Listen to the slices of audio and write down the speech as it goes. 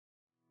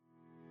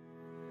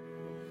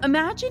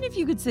Imagine if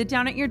you could sit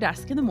down at your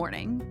desk in the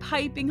morning,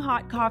 piping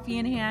hot coffee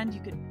in hand. You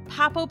could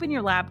pop open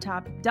your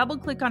laptop, double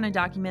click on a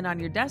document on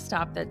your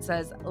desktop that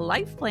says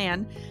Life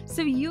Plan,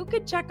 so you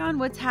could check on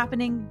what's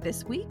happening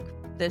this week,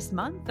 this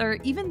month, or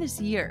even this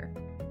year.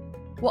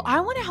 Well, I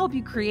want to help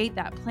you create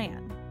that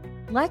plan.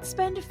 Let's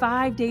spend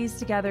 5 days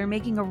together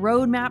making a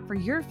roadmap for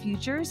your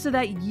future so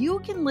that you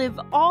can live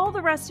all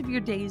the rest of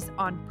your days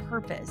on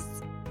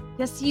purpose.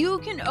 Yes, you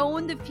can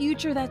own the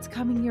future that's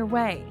coming your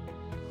way.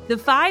 The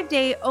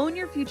 5-day Own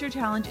Your Future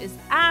Challenge is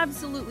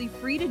absolutely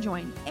free to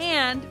join,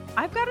 and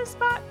I've got a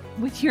spot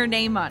with your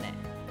name on it.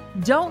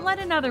 Don't let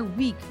another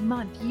week,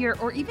 month, year,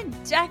 or even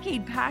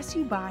decade pass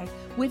you by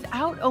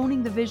without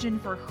owning the vision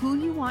for who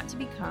you want to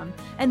become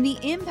and the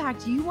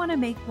impact you want to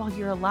make while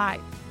you're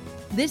alive.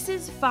 This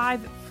is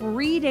 5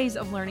 free days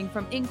of learning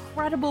from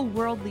incredible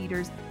world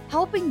leaders,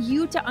 helping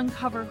you to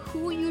uncover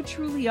who you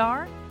truly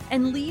are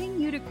and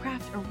leading you to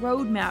craft a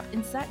roadmap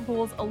and set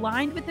goals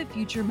aligned with the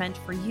future meant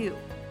for you.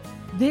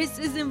 This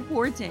is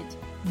important.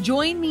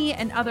 Join me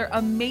and other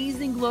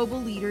amazing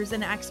global leaders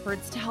and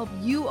experts to help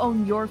you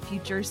own your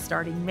future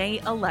starting May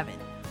 11th.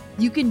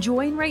 You can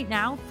join right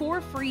now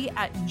for free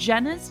at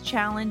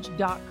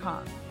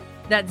jennaschallenge.com.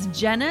 That's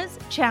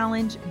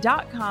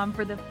jennaschallenge.com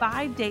for the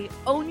 5-day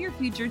Own Your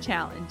Future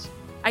Challenge.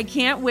 I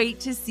can't wait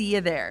to see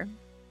you there.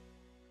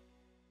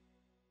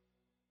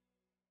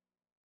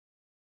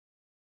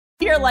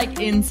 You're like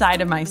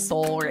inside of my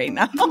soul right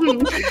now.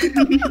 Do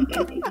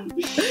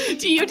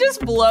you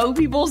just blow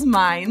people's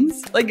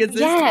minds? Like, is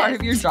this part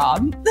of your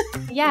job?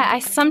 Yeah, I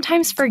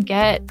sometimes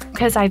forget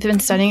because I've been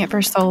studying it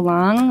for so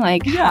long,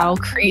 how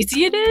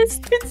crazy it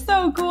is. It's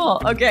so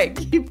cool. Okay,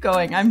 keep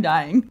going. I'm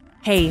dying.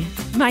 Hey,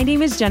 my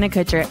name is Jenna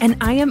Kutcher, and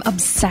I am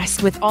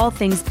obsessed with all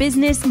things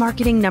business,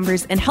 marketing,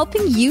 numbers, and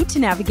helping you to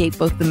navigate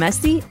both the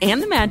messy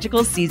and the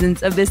magical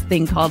seasons of this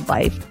thing called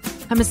life.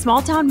 I'm a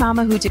small-town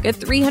mama who took a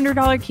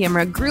 $300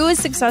 camera, grew a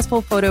successful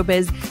photo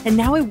biz, and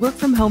now I work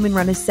from home and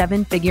run a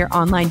 7-figure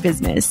online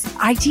business.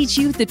 I teach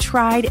you the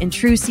tried and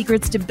true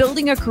secrets to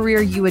building a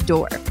career you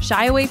adore.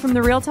 Shy away from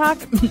the real talk?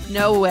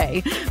 No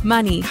way.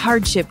 Money,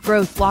 hardship,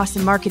 growth, loss,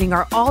 and marketing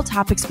are all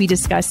topics we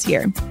discuss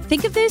here.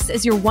 Think of this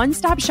as your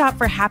one-stop shop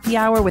for happy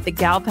hour with a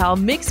gal pal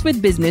mixed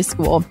with business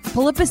school.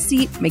 Pull up a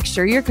seat, make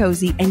sure you're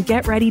cozy, and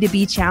get ready to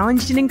be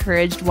challenged and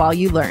encouraged while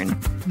you learn.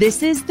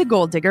 This is the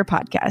Goal Digger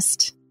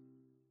Podcast.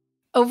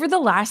 Over the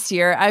last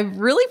year, I've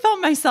really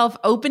felt myself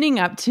opening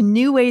up to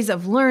new ways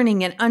of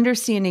learning and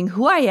understanding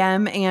who I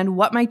am and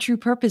what my true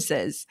purpose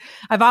is.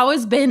 I've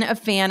always been a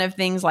fan of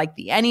things like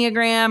the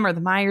Enneagram or the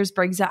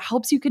Myers-Briggs that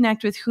helps you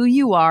connect with who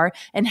you are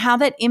and how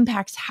that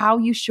impacts how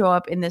you show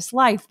up in this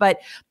life. But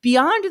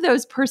beyond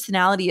those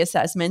personality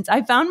assessments,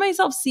 I found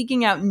myself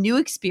seeking out new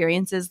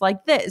experiences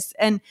like this.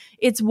 And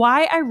it's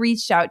why I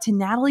reached out to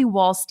Natalie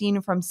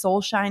Wallstein from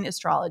Soulshine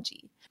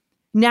Astrology.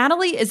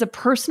 Natalie is a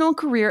personal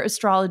career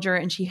astrologer,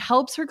 and she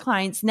helps her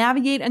clients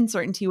navigate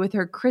uncertainty with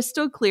her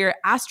crystal clear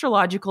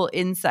astrological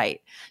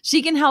insight.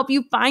 She can help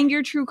you find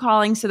your true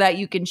calling so that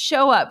you can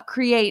show up,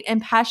 create, and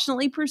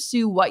passionately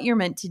pursue what you're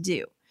meant to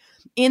do.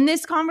 In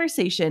this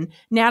conversation,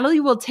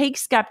 Natalie will take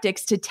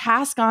skeptics to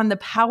task on the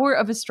power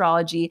of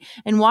astrology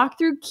and walk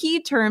through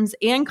key terms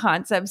and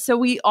concepts so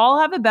we all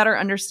have a better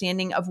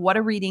understanding of what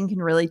a reading can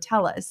really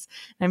tell us.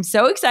 And I'm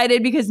so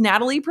excited because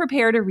Natalie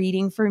prepared a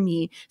reading for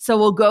me, so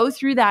we'll go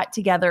through that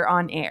together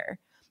on air.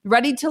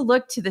 Ready to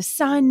look to the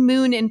sun,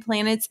 moon, and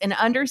planets and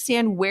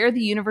understand where the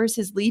universe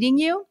is leading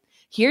you?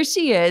 Here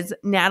she is,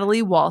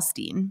 Natalie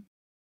Wallstein.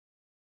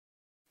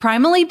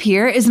 Primally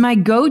Pure is my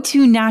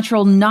go-to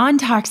natural,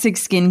 non-toxic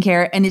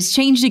skincare, and it's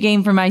changed the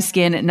game for my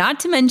skin. Not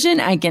to mention,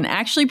 I can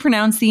actually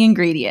pronounce the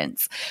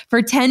ingredients.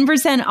 For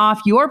 10% off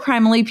your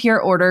Primally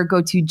Pure order,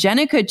 go to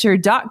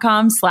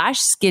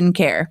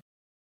jennakutcher.com/skincare.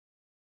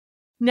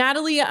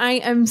 Natalie, I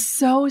am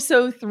so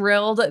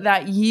thrilled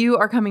that you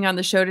are coming on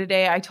the show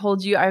today. I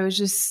told you I was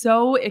just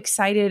so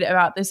excited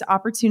about this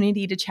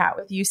opportunity to chat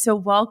with you. So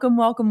welcome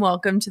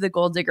to the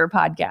Goal Digger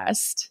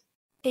Podcast.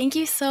 Thank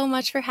you so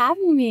much for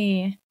having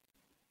me.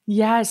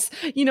 Yes.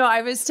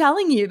 I was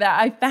telling you that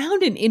I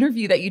found an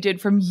interview that you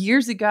did from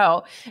years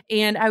ago,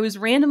 and I was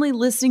randomly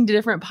listening to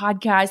different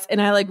podcasts,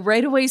 and I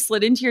right away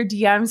slid into your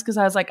DMs because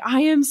I was like, I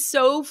am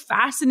so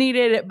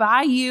fascinated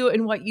by you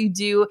and what you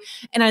do.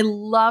 And I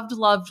loved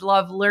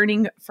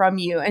learning from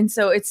you. And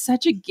so it's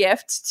such a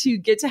gift to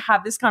get to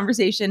have this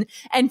conversation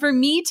and for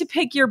me to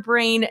pick your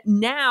brain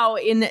now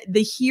in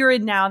the here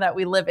and now that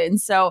we live in.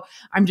 So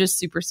I'm just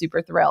super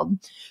thrilled.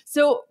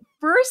 So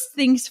first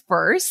things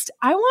first,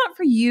 I want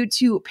for you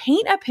to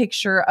paint a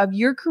picture of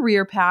your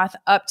career path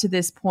up to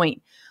this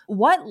point.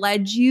 What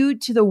led you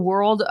to the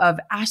world of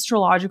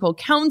astrological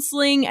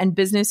counseling and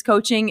business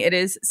coaching? It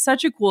is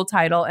such a cool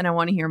title, and I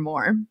want to hear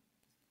more.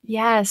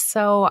 Yeah,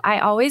 so I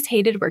always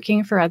hated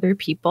working for other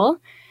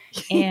people.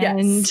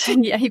 And Yes.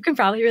 yeah, you can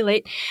probably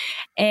relate.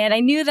 And I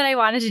knew that I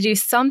wanted to do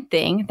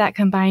something that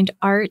combined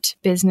art,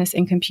 business,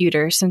 and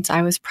computers since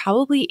I was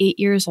probably 8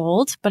 years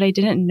old, but I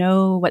didn't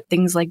know what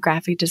things like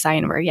graphic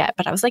design were yet.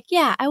 But I was like,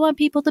 yeah, I want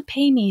people to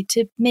pay me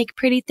to make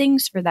pretty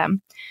things for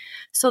them.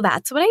 So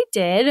that's what I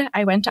did.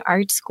 I went to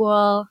art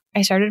school.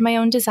 I started my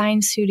own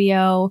design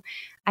studio.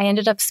 I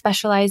ended up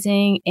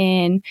specializing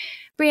in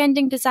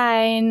branding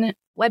design,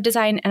 web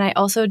design, and I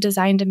also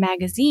designed a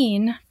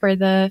magazine for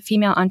the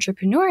Female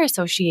Entrepreneur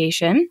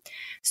Association.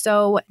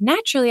 So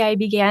naturally, I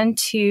began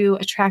to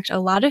attract a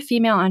lot of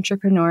female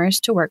entrepreneurs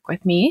to work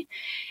with me.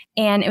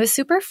 And it was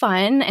super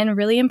fun and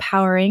really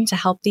empowering to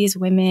help these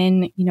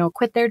women,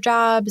 quit their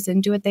jobs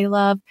and do what they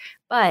love.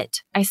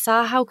 But I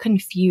saw how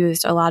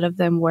confused a lot of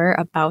them were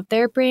about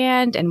their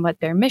brand and what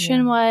their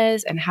mission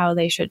was and how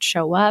they should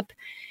show up.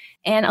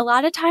 And a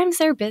lot of times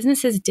their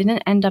businesses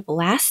didn't end up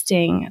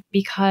lasting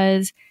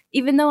because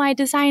even though I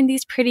designed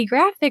these pretty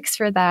graphics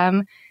for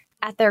them,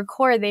 at their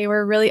core, they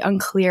were really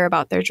unclear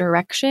about their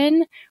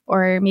direction,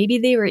 or maybe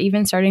they were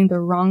even starting the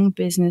wrong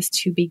business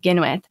to begin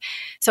with.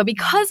 So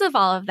because of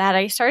all of that,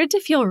 I started to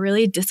feel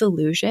really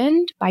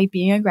disillusioned by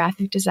being a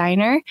graphic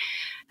designer.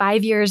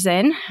 5 years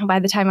in, by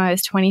the time I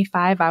was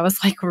 25, I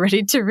was like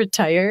ready to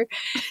retire,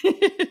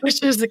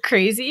 which was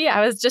crazy.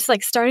 I was just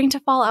like starting to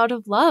fall out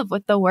of love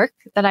with the work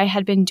that I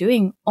had been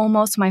doing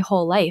almost my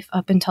whole life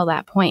up until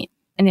that point.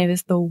 And it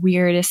was the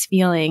weirdest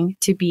feeling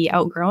to be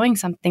outgrowing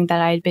something that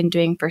I had been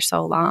doing for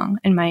so long.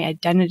 And my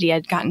identity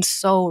had gotten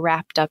so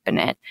wrapped up in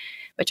it,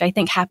 which I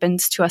think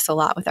happens to us a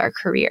lot with our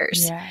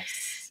careers.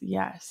 Yes.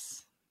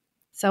 Yes.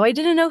 So I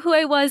didn't know who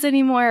I was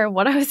anymore,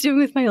 what I was doing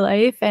with my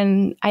life.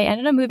 And I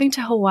ended up moving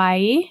to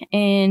Hawaii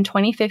in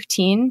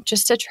 2015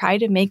 just to try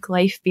to make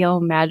life feel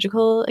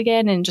magical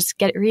again and just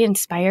get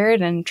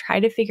re-inspired and try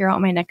to figure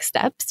out my next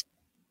steps.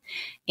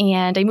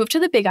 And I moved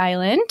to the Big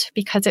Island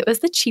because it was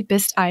the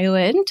cheapest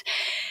island.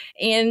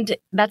 And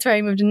that's where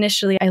I moved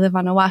initially. I live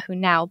on Oahu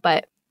now,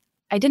 but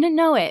I didn't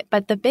know it.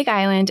 But the Big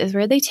Island is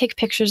where they take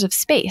pictures of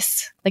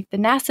space. Like the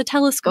NASA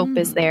telescope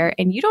is there,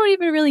 and you don't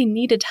even really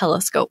need a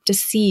telescope to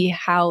see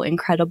how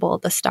incredible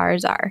the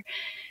stars are.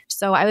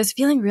 So I was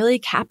feeling really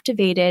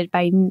captivated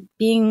by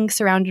being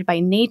surrounded by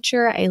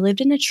nature. I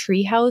lived in a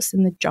treehouse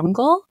in the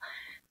jungle.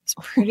 It's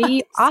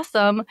pretty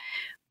awesome.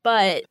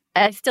 But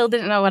I still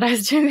didn't know what I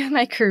was doing with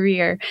my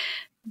career.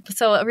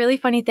 So a really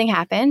funny thing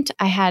happened.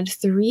 I had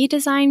 3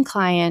 design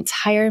clients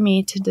hire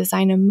me to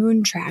design a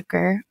moon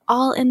tracker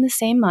all in the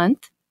same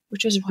month,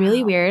 which was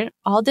really weird,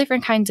 all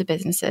different kinds of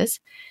businesses.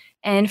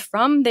 And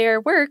from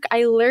their work,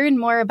 I learned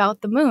more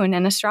about the moon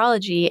and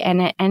astrology,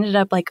 and it ended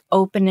up like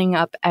opening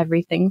up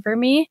everything for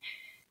me.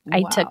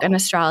 I took an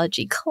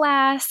astrology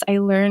class. I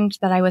learned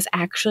that I was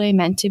actually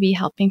meant to be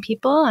helping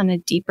people on a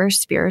deeper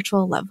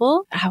spiritual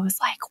level. I was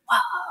like, whoa.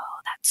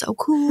 So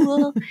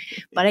cool,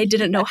 but I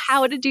didn't know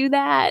how to do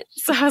that.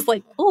 So I was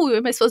like, oh,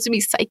 am I supposed to be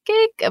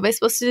psychic? Am I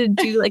supposed to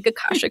do like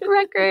Akashic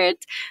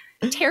records,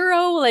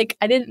 tarot? Like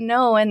I didn't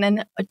know. And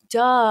then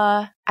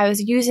I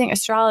was using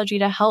astrology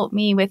to help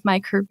me with my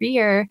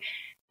career.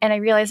 And I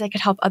realized I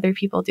could help other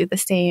people do the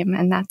same.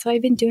 And that's what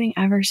I've been doing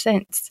ever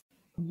since.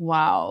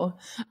 Wow.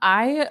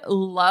 I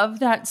love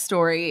that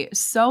story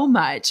so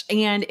much.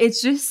 And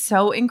it's just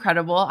so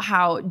incredible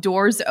how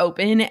doors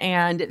open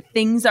and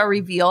things are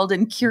revealed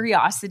and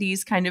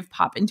curiosities kind of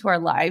pop into our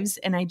lives.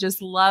 And I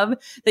just love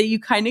that you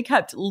kind of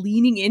kept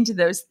leaning into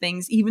those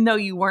things, even though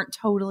you weren't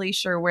totally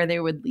sure where they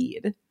would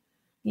lead.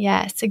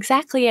 Yes,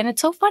 exactly. And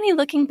it's so funny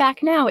looking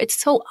back now. It's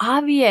so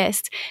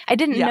obvious. I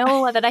didn't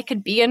know that I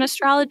could be an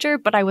astrologer,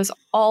 but I was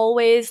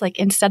always like,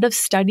 instead of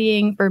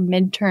studying for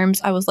midterms,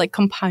 I was like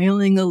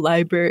compiling a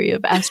library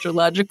of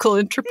astrological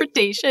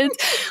interpretations.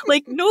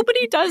 Like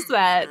nobody does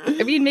that.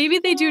 I mean, maybe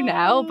they do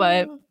now,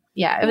 but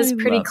yeah, it was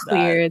pretty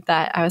clear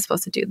that I was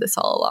supposed to do this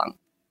all along.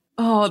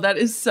 Oh, that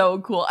is so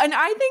cool. And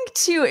I think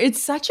too,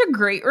 it's such a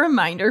great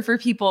reminder for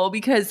people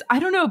because I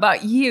don't know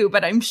about you,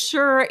 but I'm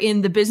sure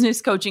in the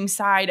business coaching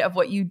side of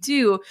what you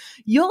do,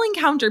 you'll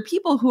encounter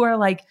people who are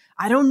like,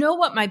 I don't know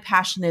what my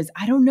passion is.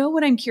 I don't know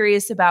what I'm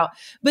curious about.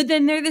 But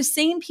then they're the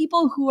same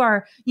people who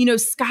are,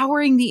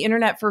 scouring the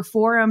internet for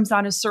forums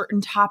on a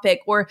certain topic,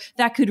 or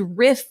that could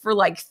riff for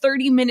like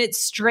 30 minutes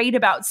straight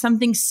about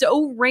something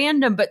so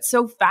random, but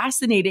so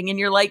fascinating. And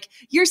you're like,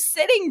 you're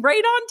sitting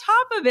right on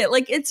top of it.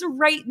 Like it's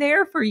right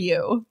there for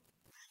you.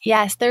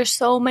 Yes, there's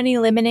so many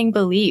limiting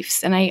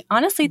beliefs. And I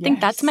honestly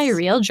think that's my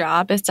real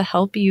job, is to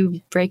help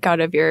you break out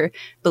of your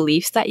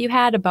beliefs that you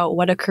had about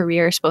what a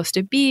career is supposed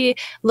to be,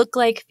 look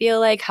like, feel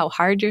like, how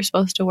hard you're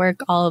supposed to work.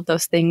 All of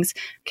those things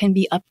can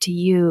be up to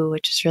you,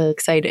 which is really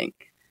exciting.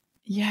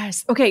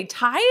 Yes. Okay.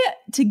 Tie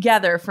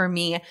together for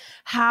me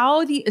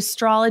how the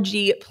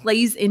astrology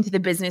plays into the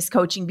business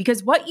coaching,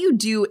 because what you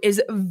do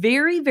is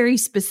very, very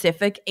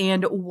specific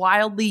and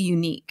wildly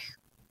unique.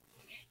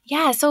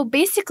 Yeah. So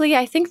basically,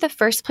 I think the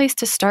first place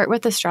to start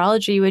with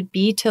astrology would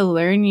be to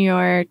learn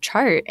your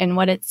chart and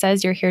what it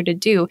says you're here to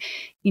do.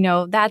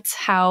 That's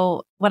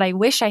what I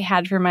wish I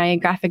had for my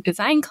graphic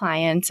design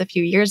clients a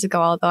few years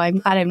ago, although I'm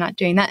glad I'm not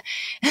doing that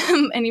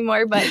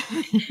anymore. But,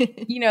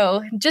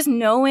 just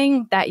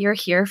knowing that you're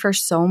here for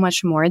so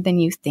much more than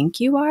you think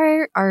you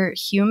are, our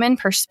human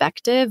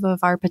perspective of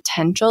our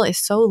potential is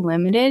so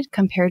limited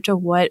compared to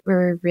what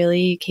we're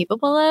really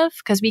capable of,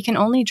 because we can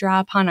only draw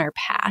upon our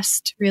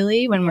past,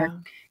 really, when we're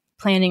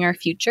planning our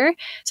future.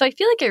 So I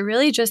feel like it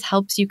really just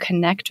helps you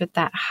connect with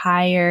that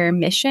higher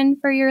mission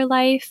for your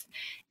life.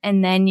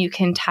 And then you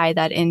can tie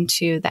that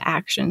into the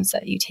actions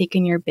that you take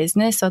in your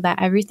business so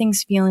that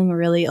everything's feeling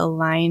really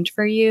aligned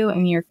for you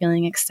and you're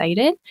feeling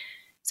excited.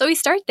 So we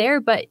start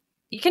there, but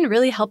it can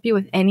really help you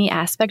with any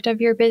aspect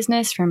of your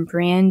business, from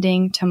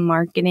branding to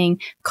marketing,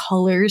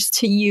 colors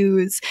to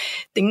use,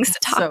 things to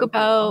talk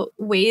about,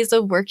 ways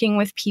of working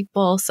with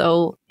people.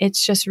 So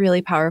it's just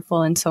really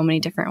powerful in so many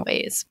different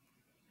ways.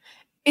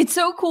 It's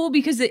so cool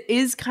because it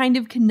is kind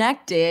of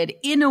connected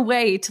in a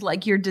way to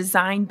like your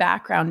design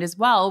background as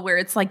well, where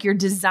it's like you're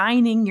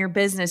designing your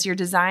business, you're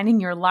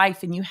designing your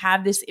life, and you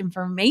have this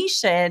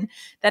information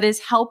that is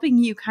helping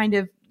you kind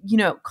of,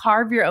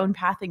 carve your own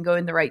path and go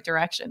in the right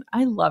direction.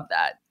 I love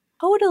that.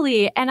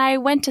 Totally. And I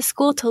went to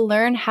school to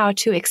learn how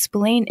to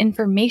explain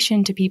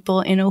information to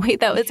people in a way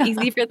that was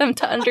easy for them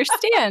to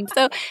understand.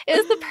 So it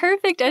was the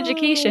perfect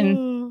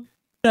education.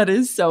 That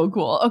is so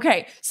cool.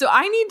 Okay. So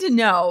I need to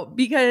know,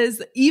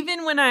 because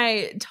even when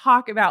I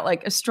talk about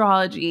like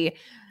astrology,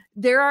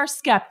 there are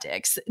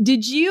skeptics.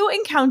 Did you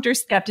encounter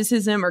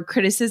skepticism or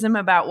criticism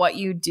about what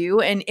you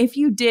do? And if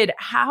you did,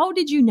 how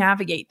did you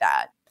navigate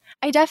that?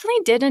 I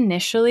definitely did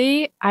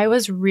initially. I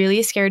was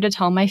really scared to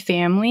tell my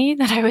family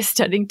that I was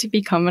studying to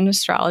become an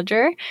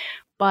astrologer.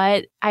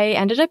 But I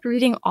ended up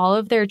reading all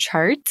of their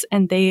charts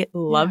and they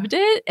loved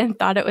it and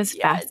thought it was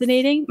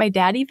fascinating. My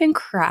dad even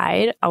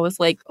cried. I was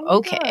like,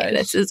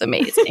 this is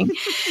amazing.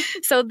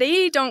 So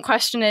they don't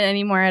question it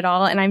anymore at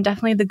all. And I'm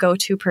definitely the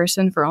go-to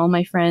person for all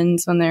my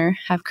friends when they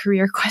have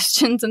career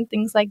questions and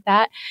things like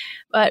that.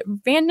 But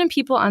random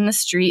people on the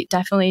street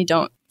definitely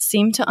don't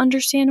seem to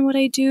understand what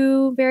I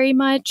do very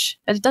much.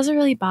 But it doesn't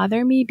really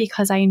bother me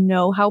because I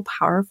know how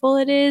powerful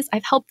it is.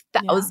 I've helped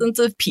thousands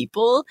of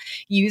people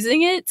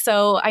using it.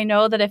 So I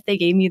know that if they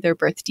gave me their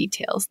birth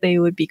details, they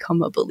would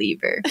become a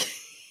believer.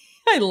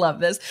 I love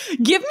this.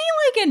 Give me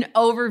like an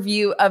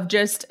overview of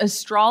just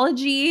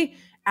astrology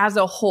as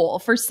a whole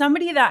for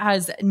somebody that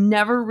has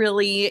never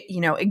really,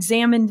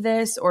 examined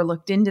this or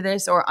looked into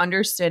this or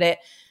understood it.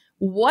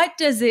 What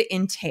does it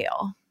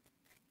entail?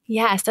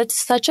 Yes, that's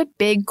such a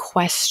big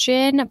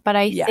question, but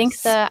I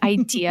think the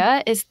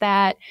idea is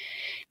that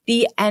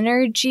the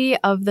energy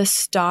of the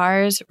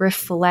stars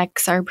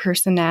reflects our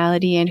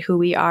personality and who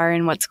we are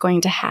and what's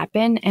going to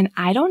happen. And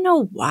I don't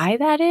know why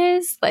that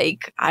is.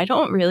 Like, I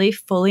don't really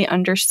fully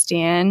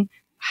understand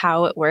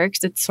how it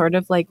works. It's sort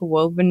of like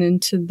woven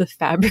into the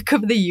fabric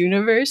of the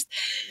universe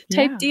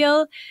type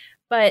deal.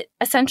 But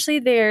essentially,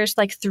 there's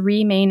like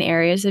 3 main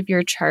areas of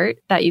your chart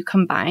that you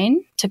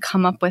combine to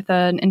come up with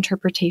an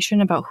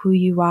interpretation about who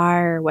you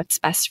are or what's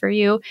best for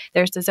you.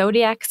 There's the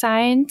zodiac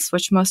signs,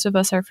 which most of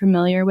us are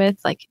familiar with,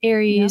 like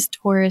Aries,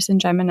 Taurus, and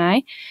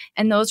Gemini.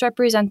 And those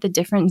represent the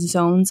different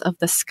zones of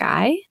the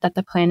sky that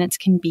the planets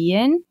can be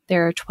in.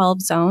 There are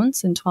 12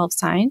 zones and 12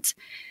 signs.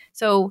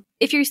 So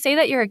if you say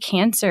that you're a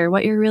Cancer,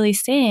 what you're really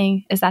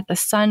saying is that the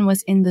sun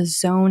was in the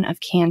zone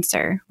of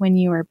Cancer when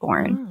you were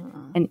born.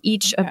 And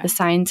each of the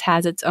signs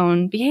has its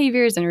own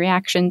behaviors and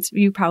reactions.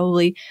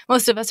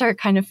 Most of us are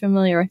kind of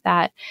familiar with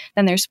that.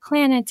 Then there's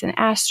planets and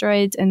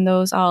asteroids, and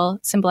those all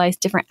symbolize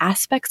different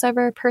aspects of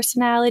our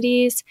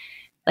personalities.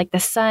 Like the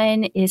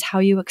sun is how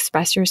you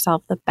express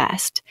yourself the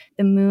best.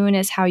 The moon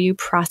is how you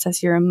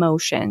process your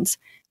emotions.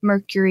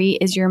 Mercury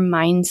is your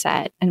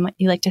mindset and what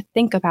you like to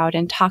think about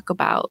and talk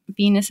about.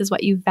 Venus is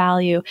what you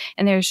value.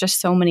 And there's just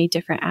so many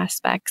different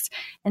aspects.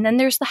 And then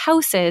there's the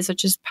houses,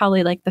 which is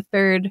probably like the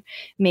third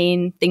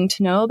main thing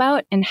to know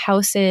about. And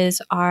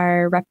houses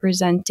are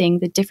representing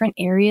the different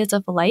areas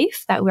of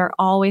life that we're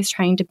always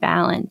trying to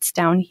balance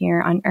down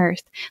here on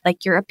Earth,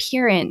 like your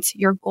appearance,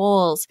 your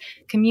goals,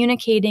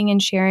 communicating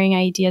and sharing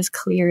ideas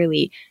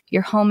clearly,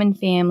 your home and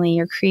family,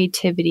 your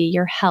creativity,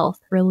 your health,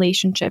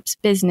 relationships,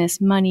 business,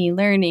 money,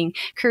 learning,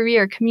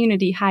 career,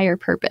 community, higher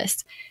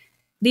purpose.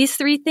 These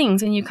 3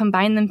 things, when you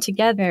combine them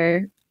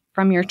together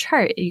from your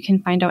chart, you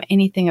can find out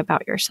anything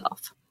about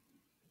yourself.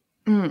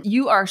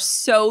 You are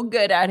so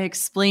good at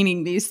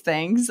explaining these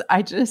things.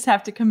 I just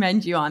have to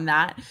commend you on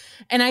that.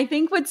 And I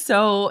think what's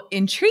so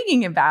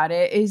intriguing about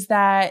it is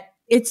that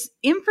it's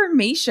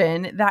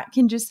information that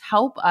can just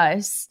help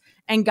us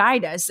and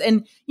guide us.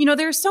 And,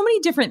 there's so many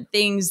different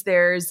things.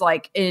 There's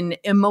like an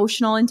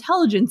emotional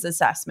intelligence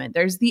assessment.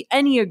 There's the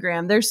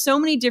Enneagram. There's so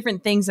many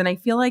different things. And I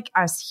feel like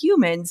as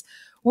humans,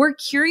 we're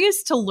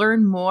curious to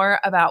learn more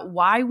about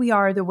why we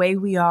are the way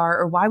we are,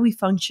 or why we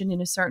function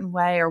in a certain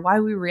way, or why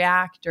we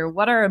react, or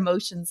what our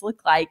emotions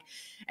look like.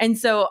 And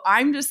so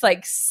I'm just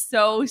like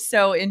so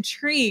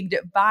intrigued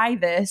by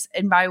this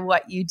and by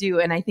what you do.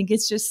 And I think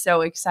it's just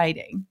so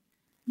exciting.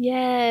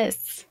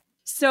 Yes.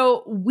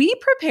 So we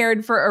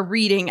prepared for a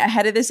reading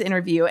ahead of this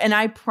interview, and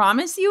I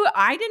promise you,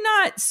 I did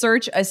not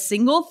search a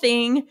single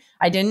thing.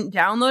 I didn't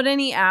download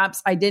any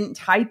apps. I didn't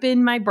type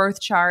in my birth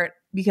chart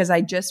because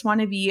I just want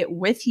to be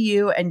with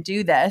you and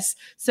do this.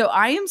 So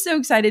I am so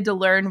excited to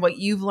learn what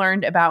you've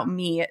learned about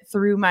me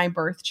through my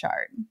birth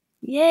chart.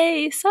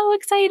 Yay, so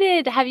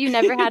excited. Have you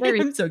never had a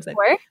reading I'm so excited.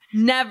 before?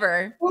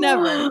 Never.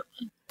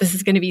 This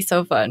is going to be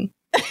so fun.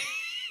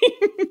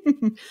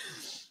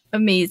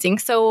 Amazing.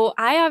 So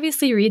I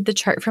obviously read the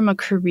chart from a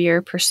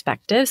career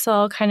perspective. So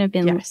I'll kind of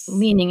been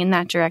leaning in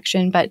that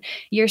direction. But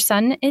your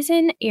sun is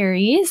in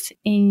Aries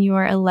in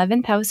your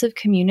 11th house of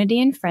community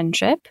and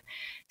friendship.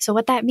 So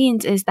what that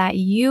means is that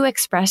you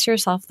express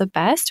yourself the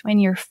best when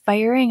you're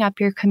firing up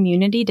your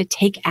community to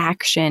take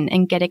action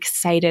and get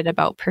excited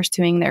about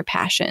pursuing their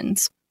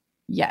passions.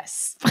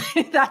 Yes,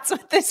 that's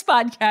what this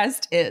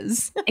podcast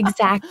is.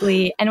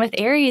 Exactly. And with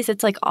Aries,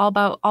 it's like all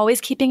about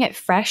always keeping it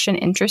fresh and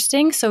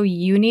interesting. So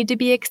you need to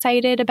be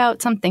excited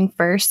about something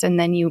first, and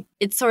then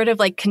it's sort of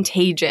like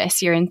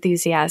contagious, your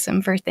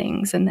enthusiasm for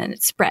things, and then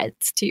it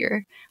spreads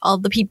to all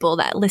the people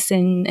that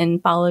listen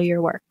and follow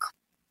your work.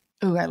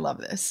 Oh, I love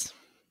this.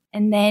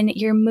 And then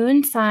your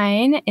moon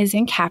sign is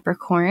in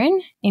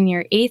Capricorn in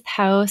your 8th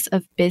house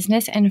of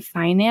business and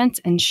finance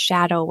and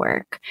shadow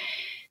work.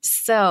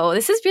 So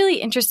this is really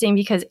interesting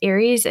because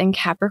Aries and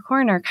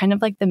Capricorn are kind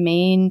of like the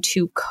main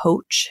two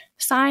coach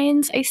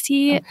signs I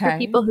see for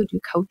people who do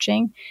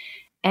coaching.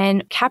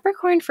 And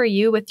Capricorn for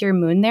you with your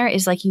moon there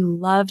is like you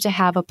love to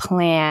have a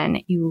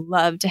plan. You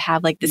love to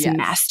have like this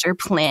master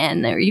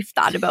plan where you've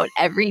thought about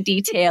every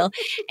detail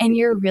and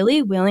you're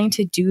really willing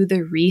to do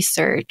the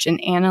research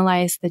and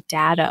analyze the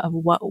data of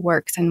what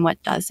works and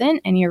what doesn't.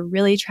 And you're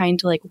really trying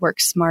to like work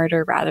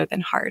smarter rather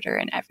than harder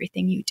in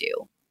everything you do.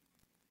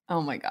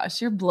 Oh my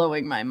gosh, you're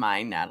blowing my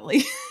mind,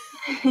 Natalie.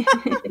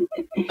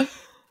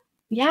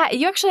 Yeah,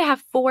 you actually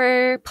have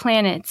 4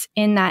 planets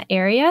in that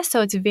area. So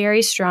it's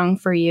very strong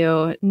for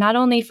you, not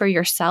only for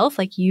yourself,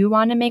 like you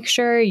want to make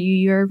sure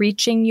you're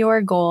reaching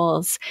your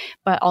goals,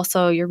 but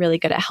also you're really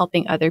good at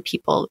helping other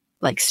people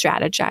like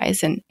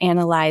strategize and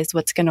analyze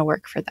what's going to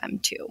work for them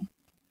too.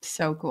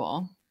 So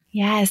cool.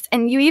 Yes.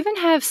 And you even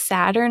have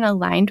Saturn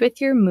aligned with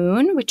your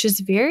moon, which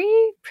is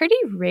pretty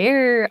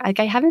rare. Like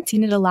I haven't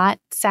seen it a lot.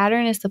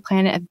 Saturn is the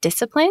planet of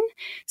discipline.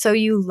 So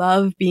you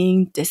love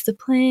being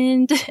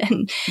disciplined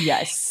and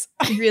yes,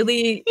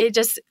 really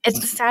it's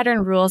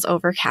Saturn rules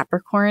over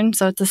Capricorn.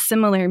 So it's a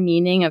similar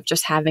meaning of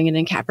just having it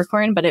in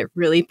Capricorn, but it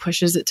really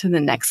pushes it to the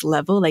next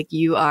level. Like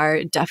you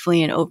are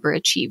definitely an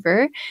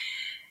overachiever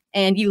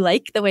and you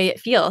like the way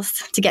it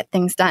feels to get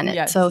things done.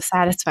 It's so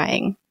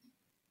satisfying.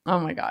 Oh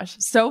my gosh.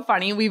 So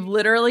funny. We've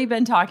literally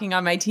been talking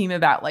on my team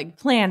about like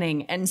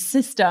planning and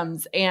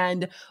systems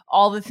and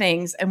all the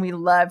things. And we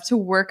love to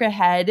work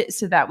ahead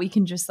so that we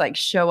can just like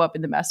show up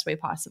in the best way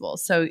possible.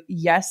 So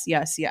yes.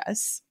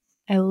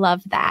 I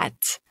love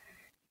that.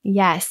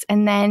 Yes.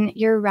 And then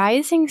your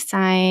rising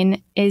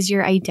sign is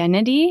your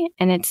identity.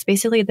 And it's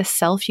basically the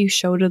self you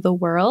show to the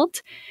world.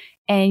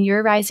 And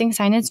your rising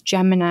sign is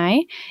Gemini.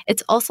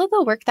 It's also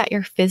the work that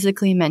you're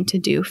physically meant to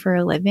do for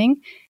a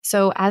living.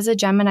 So as a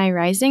Gemini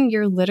rising,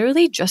 you're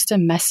literally just a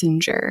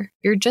messenger.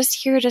 You're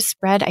just here to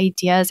spread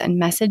ideas and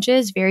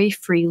messages very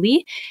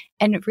freely.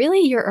 And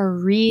really, you're a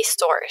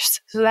resource.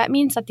 So that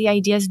means that the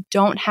ideas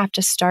don't have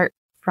to start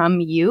from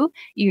you.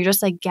 You're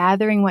just like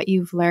gathering what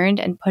you've learned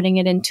and putting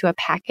it into a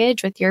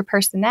package with your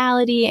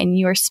personality and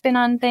your spin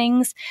on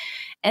things.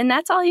 And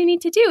that's all you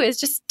need to do is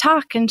just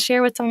talk and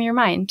share what's on your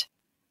mind.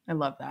 I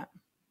love that.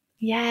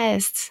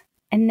 Yes.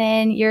 And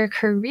then your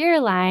career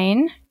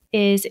line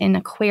is in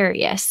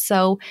Aquarius.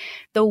 So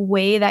the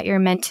way that you're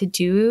meant to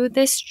do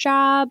this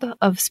job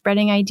of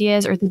spreading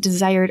ideas or the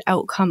desired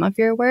outcome of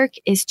your work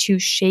is to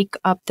shake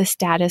up the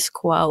status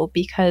quo,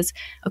 because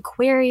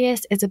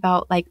Aquarius is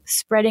about like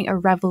spreading a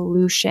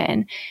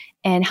revolution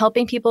and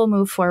helping people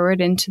move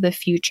forward into the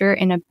future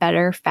in a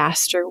better,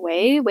 faster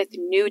way with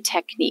new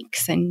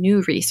techniques and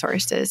new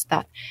resources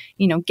that,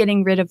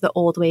 getting rid of the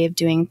old way of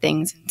doing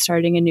things and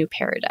starting a new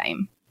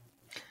paradigm.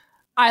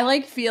 I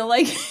like feel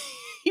like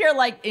you're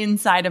like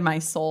inside of my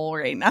soul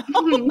right now.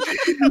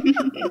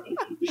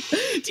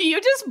 Do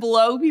you just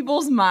blow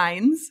people's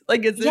minds?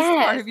 Like, is this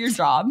part of your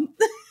job?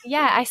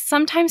 Yeah, I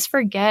sometimes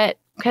forget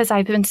because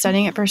I've been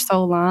studying it for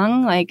so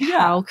long,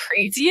 how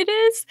crazy it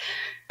is.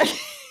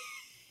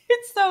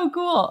 It's so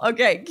cool.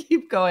 Okay,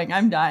 keep going.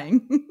 I'm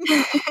dying.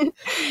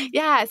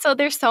 Yeah, so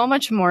there's so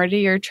much more to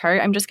your chart.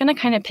 I'm just going to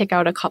kind of pick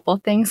out a couple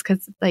things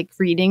because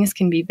readings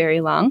can be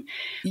very long.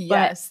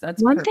 Yes, but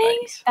that's one perfect. thing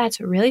that's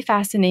really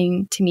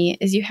fascinating to me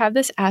is you have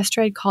this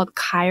asteroid called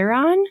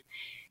Chiron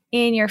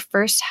in your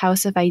first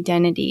house of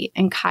identity.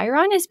 And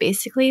Chiron is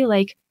basically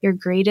like your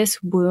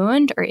greatest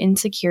wound or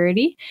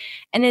insecurity.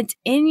 And it's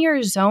in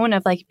your zone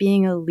of like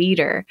being a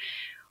leader.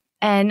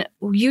 And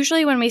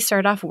usually when we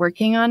start off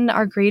working on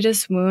our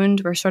greatest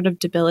wound, we're sort of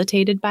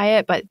debilitated by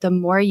it. But the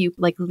more you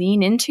like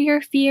lean into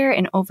your fear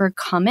and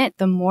overcome it,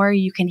 the more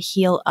you can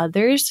heal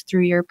others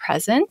through your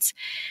presence.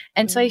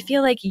 And so I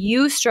feel like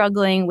you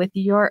struggling with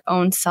your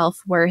own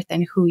self-worth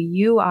and who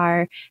you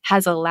are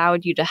has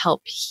allowed you to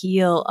help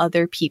heal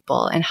other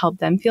people and help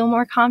them feel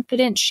more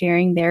confident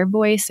sharing their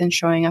voice and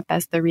showing up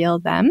as the real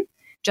them,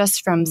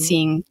 just from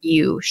seeing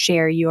you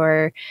share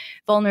your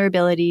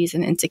vulnerabilities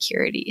and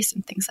insecurities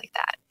and things like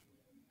that.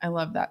 I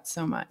love that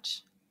so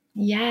much.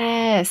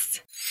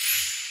 Yes.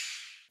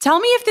 Tell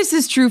me if this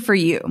is true for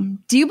you.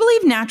 Do you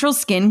believe natural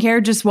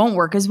skincare just won't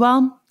work as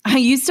well? I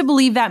used to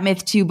believe that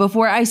myth too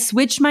before I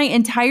switched my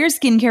entire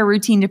skincare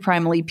routine to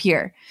Primally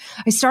Pure.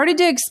 I started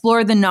to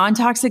explore the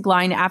non-toxic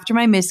line after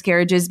my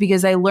miscarriages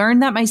because I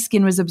learned that my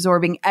skin was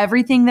absorbing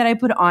everything that I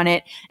put on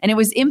it, and it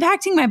was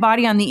impacting my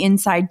body on the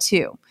inside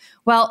too.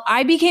 Well,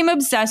 I became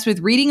obsessed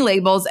with reading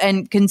labels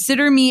and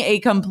consider me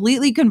a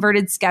completely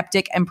converted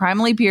skeptic and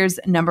Primally Pure's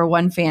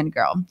 #1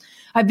 fangirl.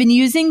 I've been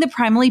using the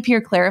Primally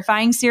Pure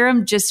Clarifying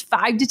Serum just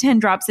 5 to 10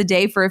 drops a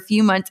day for a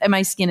few months, and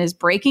my skin is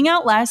breaking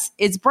out less,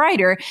 it's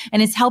brighter,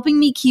 and it's helping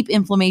me keep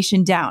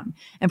inflammation down.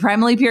 And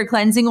Primally Pure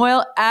Cleansing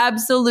Oil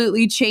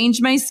absolutely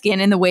changed my skin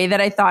and the way that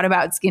I thought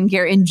about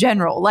skincare in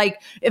general. Like,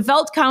 it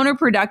felt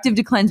counterproductive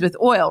to cleanse with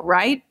oil,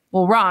 right?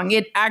 Well, wrong.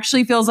 It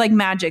actually feels like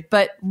magic,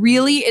 but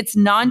really it's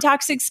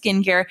non-toxic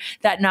skincare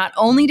that not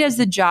only does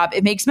the job,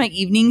 it makes my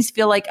evenings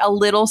feel like a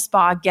little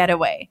spa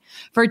getaway.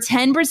 For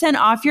 10%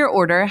 off your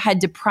order,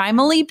 head to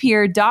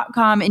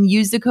primallypure.com and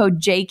use the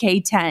code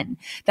JK10.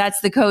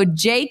 That's the code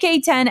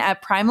JK10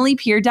 at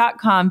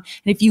primallypure.com. And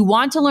if you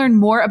want to learn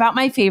more about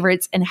my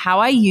favorites and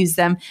how I use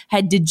them,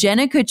 head to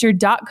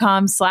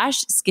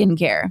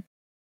jennakutcher.com/skincare.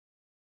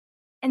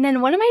 And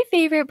then one of my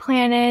favorite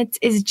planets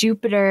is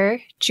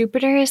Jupiter.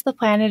 Jupiter is the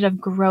planet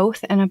of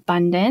growth and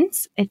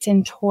abundance. It's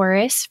in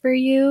Taurus for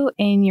you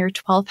in your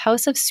 12th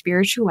house of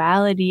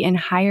spirituality and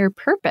higher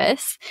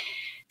purpose.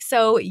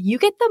 So you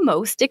get the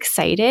most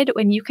excited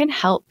when you can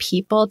help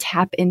people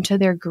tap into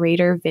their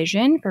greater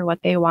vision for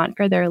what they want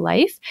for their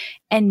life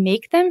and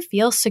make them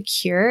feel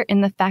secure in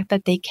the fact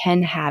that they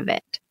can have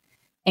it,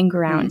 and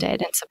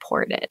grounded and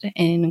supported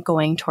in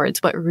going towards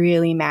what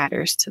really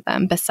matters to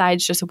them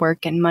besides just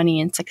work and money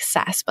and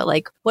success. But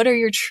like, what are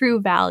your true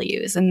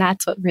values? And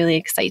that's what really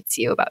excites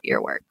you about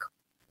your work.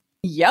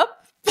 Yep.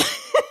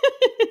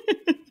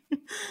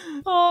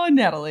 Oh,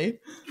 Natalie.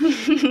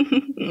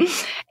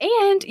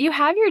 And you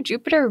have your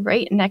Jupiter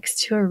right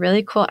next to a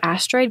really cool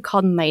asteroid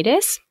called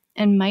Midas.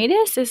 And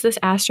Midas is this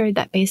asteroid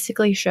that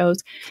basically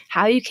shows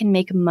how you can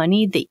make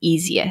money the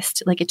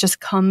easiest. Like, it just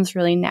comes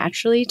really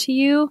naturally to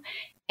you.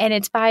 And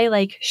it's by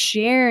like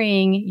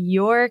sharing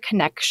your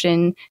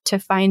connection to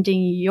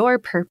finding your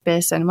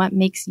purpose and what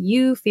makes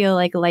you feel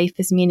like life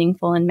is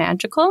meaningful and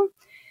magical,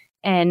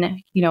 and,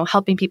 you know,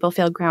 helping people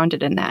feel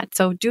grounded in that.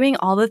 So doing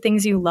all the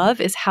things you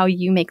love is how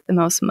you make the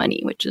most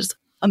money, which is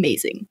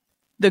amazing.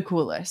 The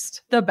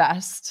coolest, the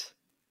best.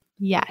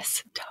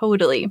 Yes,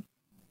 totally.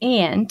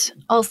 And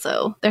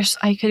also,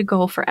 I could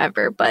go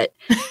forever, but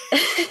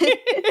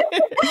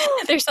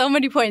there's so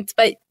many points.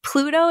 But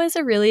Pluto is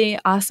a really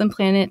awesome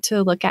planet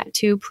to look at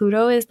too.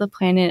 Pluto is the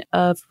planet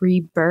of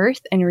rebirth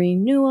and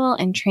renewal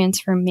and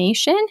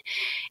transformation.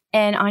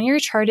 And on your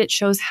chart, it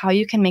shows how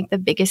you can make the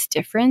biggest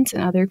difference in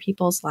other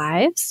people's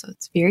lives. So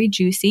it's very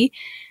juicy.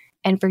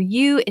 And for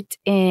you, it's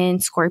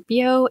in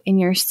Scorpio in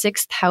your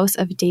 6th house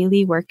of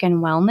daily work and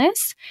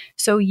wellness.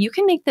 So you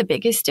can make the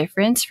biggest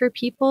difference for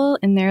people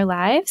in their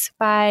lives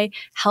by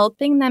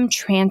helping them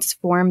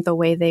transform the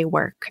way they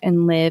work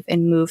and live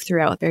and move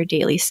throughout their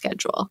daily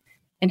schedule,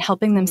 and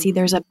helping them see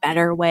there's a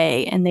better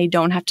way and they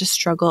don't have to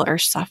struggle or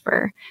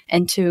suffer,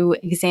 and to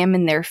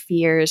examine their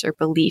fears or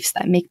beliefs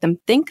that make them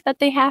think that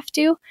they have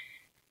to,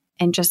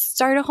 and just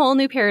start a whole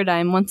new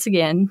paradigm once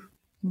again.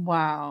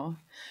 Wow.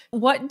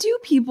 What do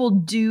people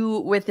do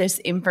with this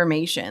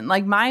information?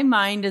 Like, my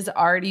mind is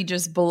already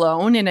just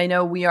blown, and I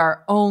know we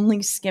are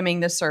only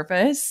skimming the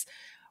surface.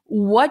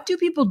 What do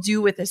people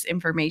do with this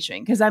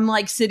information? Because I'm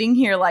like sitting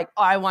here like,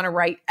 oh, I want to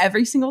write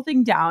every single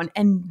thing down,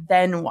 and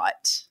then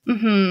what?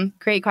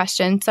 Great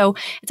question. So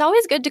it's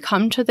always good to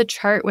come to the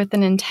chart with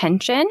an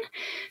intention.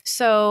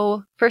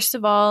 So first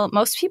of all,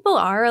 most people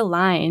are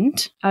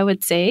aligned, I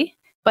would say,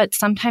 but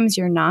sometimes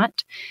you're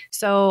not.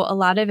 So a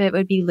lot of it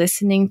would be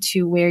listening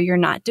to where you're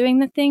not doing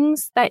the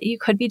things that you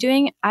could be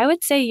doing. I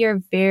would say you're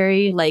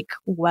very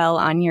well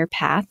on your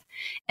path.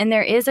 And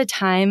there is a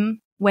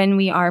time when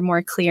we are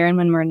more clear and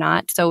when we're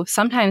not. So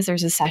sometimes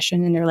there's a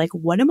session and they're like,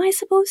 what am I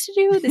supposed to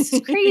do? This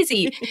is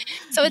crazy.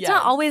 So it's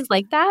not always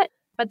like that,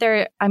 but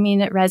it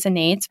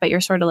resonates, but you're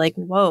sort of like,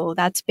 whoa,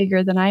 that's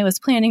bigger than I was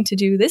planning to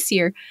do this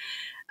year.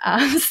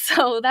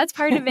 So that's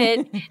part of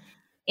it.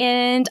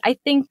 And I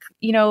think,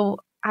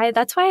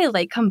 that's why I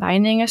like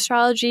combining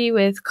astrology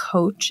with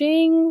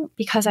coaching,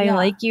 because I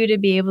like you to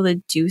be able to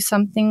do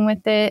something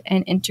with it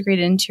and integrate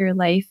it into your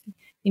life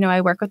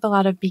I work with a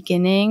lot of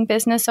beginning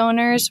business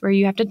owners where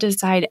you have to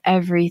decide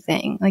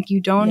everything. Like you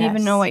don't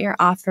even know Yes. what your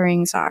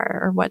offerings are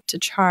or what to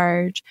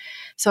charge.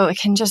 So it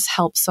can just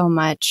help so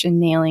much in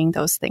nailing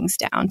those things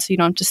down. So you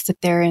don't just sit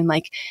there and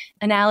like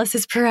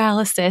analysis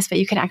paralysis, but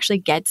you can actually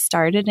get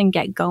started and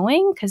get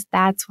going because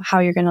that's how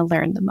you're going to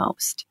learn the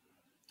most.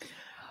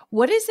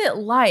 What is it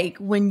like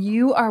when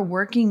you are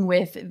working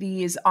with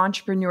these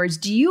entrepreneurs?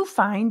 Do you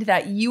find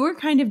that you are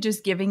kind of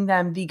just giving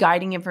them the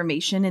guiding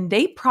information and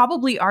they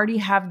probably already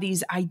have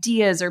these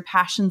ideas or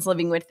passions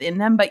living within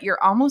them, but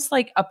you're almost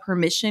like a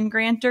permission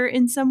granter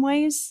in some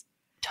ways?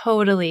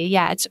 Totally.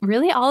 Yeah. It's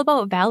really all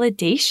about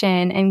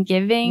validation and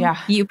giving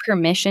you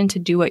permission to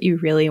do what you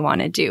really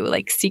want to do.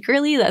 Like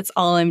secretly, that's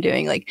all I'm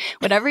doing. Like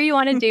whatever you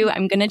want to do,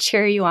 I'm going to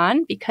cheer you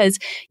on because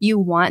you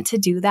want to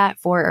do that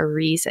for a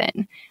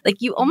reason. Like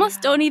you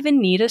almost don't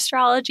even need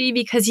astrology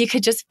because you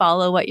could just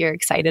follow what you're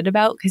excited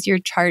about because your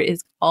chart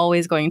is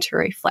always going to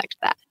reflect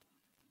that.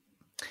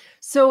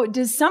 So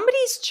does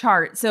somebody's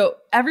chart, so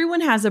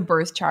everyone has a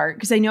birth chart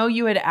because I know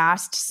you had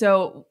asked,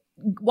 so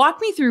walk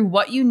me through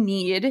what you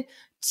need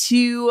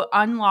to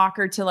unlock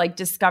or to like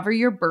discover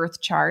your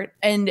birth chart.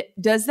 And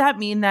does that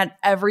mean that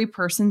every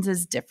person's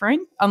is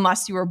different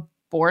unless you were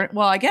born?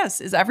 Well, I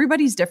guess, is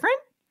everybody's different?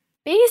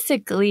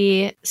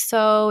 Basically,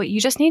 so you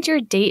just need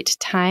your date,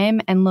 time,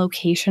 and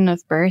location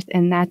of birth,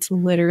 and that's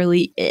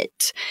literally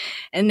it.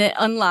 And it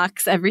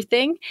unlocks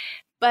everything.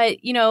 But,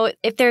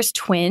 if there's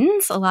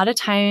twins, a lot of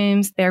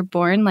times they're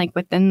born like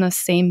within the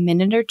same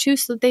minute or two.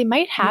 So they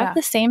might have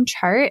the same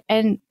chart.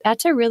 And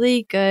that's a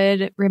really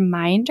good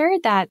reminder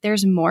that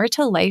there's more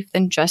to life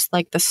than just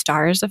like the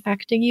stars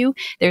affecting you.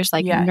 There's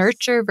like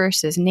nurture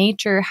versus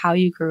nature, how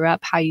you grew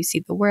up, how you see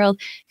the world,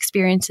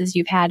 experiences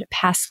you've had,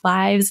 past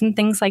lives, and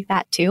things like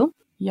that too.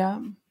 Yeah.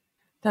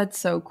 That's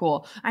so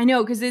cool. I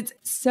know, because it's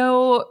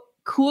so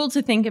cool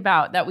to think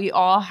about that we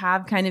all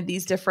have kind of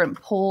these different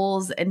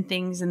poles and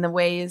things in the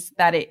ways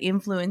that it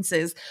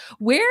influences.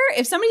 Where,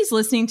 if somebody's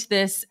listening to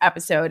this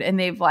episode and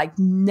they've like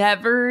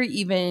never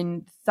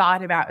even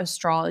thought about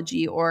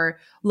astrology or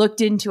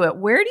looked into it,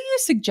 where do you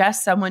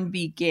suggest someone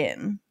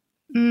begin?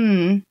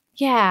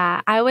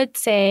 Yeah, I would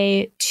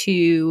say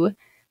to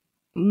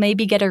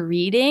maybe get a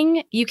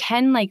reading. You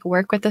can like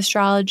work with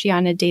astrology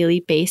on a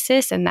daily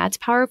basis, and that's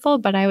powerful.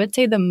 But I would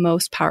say the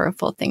most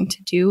powerful thing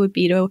to do would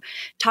be to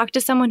talk to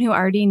someone who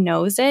already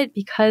knows it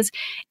because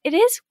it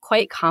is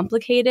quite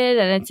complicated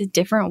and it's a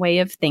different way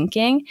of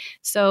thinking.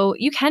 So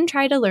you can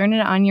try to learn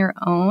it on your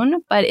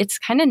own, but it's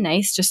kind of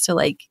nice just to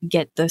like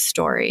get the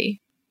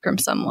story from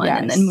someone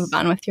and then move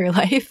on with your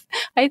life,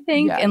 I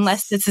think,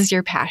 unless this is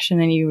your passion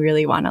and you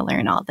really want to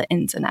learn all the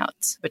ins and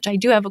outs, which I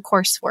do have a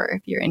course for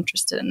if you're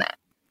interested in that.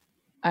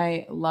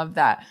 I love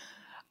that.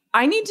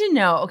 I need to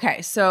know,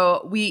 okay,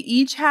 so we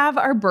each have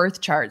our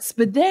birth charts,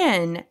 but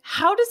then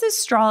how does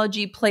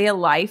astrology play a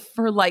life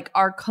for like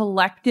our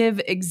collective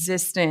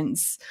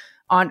existence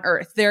on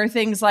Earth? There are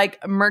things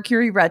like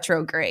Mercury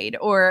retrograde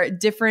or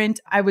different.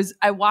 I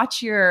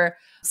watch your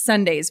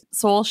Sundays,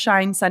 Soul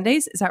Shine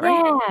Sundays. Is that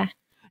right? Yeah.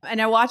 And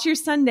I watch your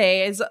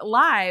Sundays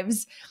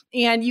lives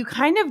and you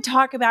kind of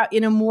talk about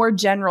in a more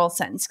general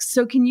sense.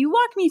 So can you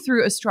walk me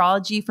through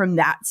astrology from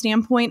that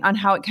standpoint on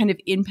how it kind of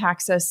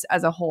impacts us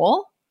as a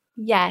whole?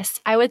 Yes,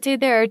 I would say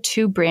there are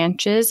two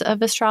branches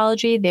of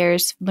astrology.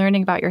 There's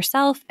learning about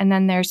yourself, and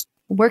then there's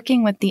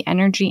working with the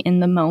energy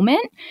in the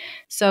moment.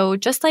 So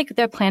just like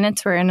the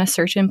planets were in a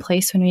certain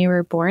place when we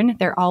were born,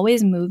 they're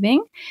always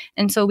moving.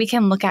 And so we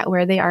can look at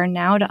where they are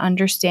now to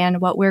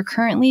understand what we're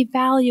currently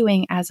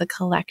valuing as a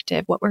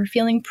collective, what we're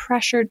feeling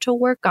pressured to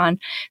work on.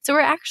 So we're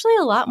actually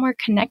a lot more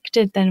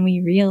connected than we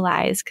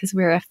realize because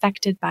we're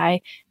affected by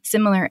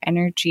similar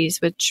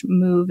energies which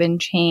move and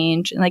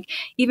change. And like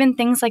even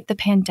things like the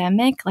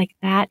pandemic, like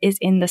that is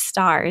in the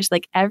stars.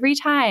 Like every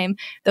time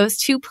those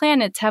two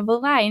planets have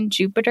aligned,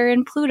 Jupiter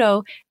and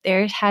Pluto,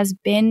 there has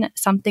been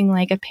something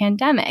like a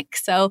pandemic.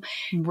 So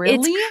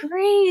it's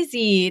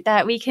crazy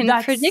that we can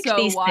predict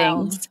these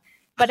things.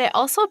 But it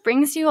also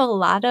brings you a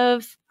lot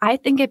of, I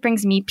think it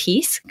brings me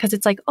peace because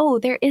it's like, oh,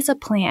 there is a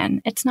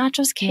plan. It's not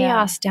just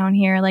chaos down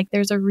here. Like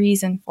there's a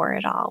reason for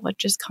it all,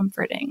 which is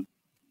comforting.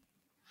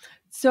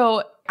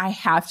 So I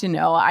have to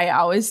know, I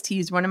always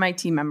tease one of my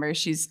team members.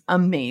 She's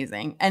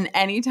amazing. And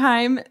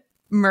anytime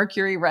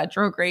Mercury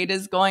retrograde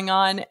is going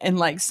on and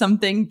like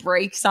something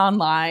breaks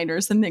online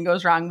or something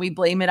goes wrong, we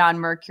blame it on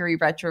Mercury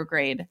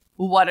retrograde.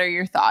 What are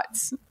your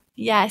thoughts?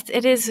 Yes,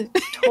 it is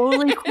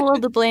totally cool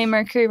to blame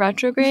Mercury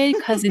retrograde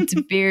because it's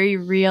very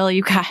real,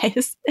 you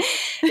guys.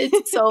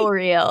 It's so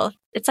real.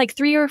 It's like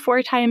 3 or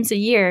 4 times a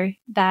year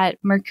that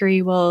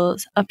Mercury will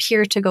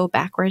appear to go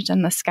backwards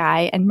in the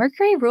sky. And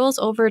Mercury rules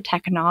over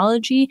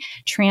technology,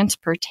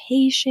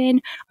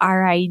 transportation,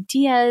 our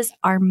ideas,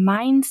 our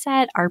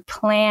mindset, our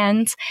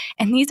plans.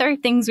 And these are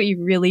things we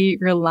really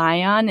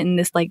rely on in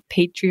this like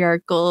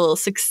patriarchal,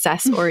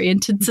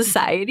 success-oriented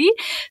society.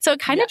 So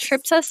it kind of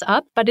trips us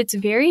up, but it's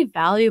very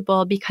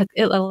valuable because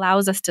it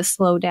allows us to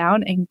slow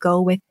down and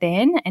go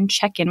within and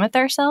check in with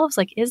ourselves.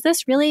 Like, is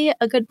this really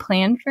a good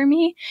plan for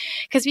me?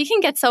 Because we can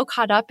can get so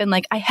caught up in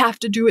like, I have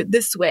to do it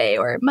this way,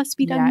 or it must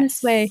be done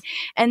this way.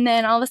 And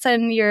then all of a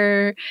sudden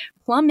your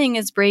plumbing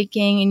is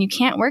breaking and you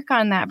can't work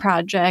on that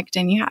project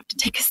and you have to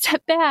take a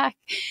step back.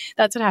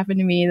 That's what happened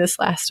to me this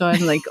last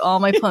one. Like all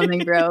my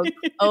plumbing broke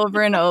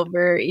over and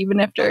over, even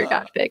after it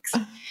got fixed.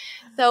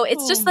 So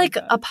it's just like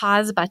a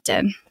pause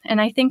button.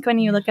 And I think when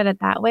you look at it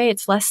that way,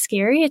 it's less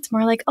scary. It's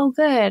more like, oh,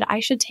 good,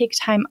 I should take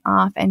time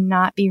off and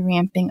not be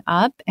ramping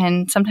up.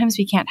 And sometimes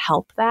we can't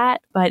help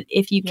that. But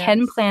if you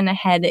can plan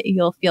ahead,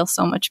 you'll feel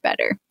so much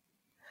better.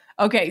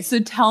 Okay, so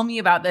tell me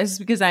about this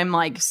because I'm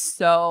like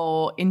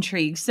so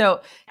intrigued.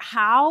 So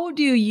how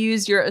do you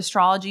use your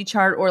astrology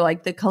chart or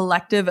like the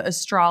collective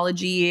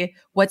astrology,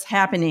 what's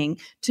happening,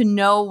 to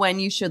know when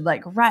you should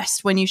like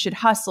rest, when you should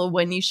hustle,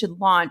 when you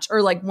should launch,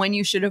 or like when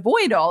you should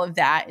avoid all of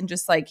that and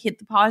just like hit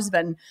the pause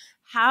button?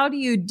 How do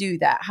you do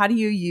that? How do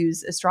you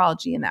use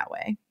astrology in that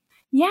way?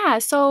 Yeah.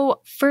 So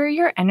for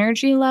your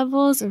energy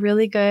levels, a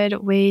really good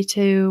way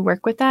to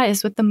work with that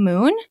is with the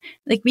moon.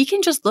 Like we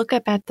can just look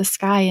up at the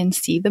sky and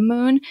see the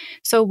moon.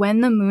 So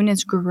when the moon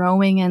is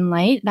growing in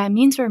light, that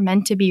means we're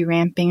meant to be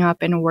ramping up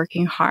and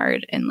working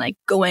hard and like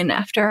going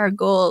after our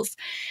goals.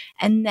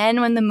 And then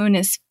when the moon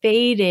is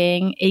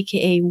fading,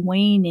 AKA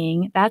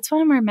waning, that's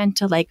when we're meant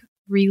to like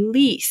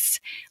release,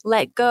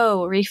 let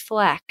go,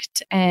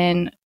 reflect,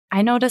 and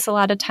I notice a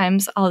lot of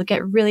times I'll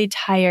get really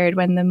tired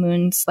when the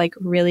moon's like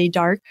really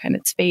dark and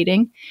it's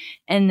fading.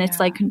 And it's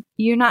like,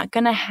 you're not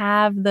going to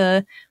have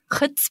the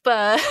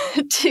chutzpah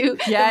to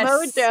the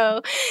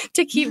mojo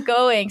to keep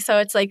going. So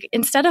it's like,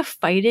 instead of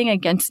fighting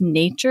against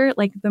nature,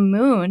 like the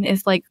moon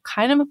is like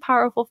kind of a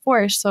powerful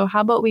force. So how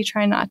about we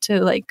try not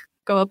to like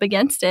go up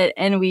against it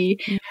and we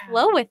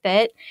flow with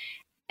it.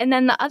 And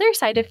then the other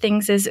side of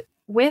things is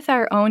with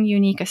our own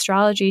unique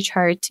astrology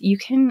chart, you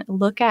can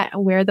look at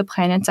where the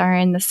planets are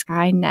in the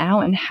sky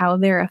now and how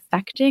they're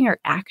affecting or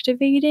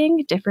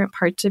activating different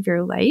parts of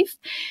your life.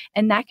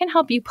 And that can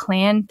help you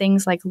plan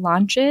things like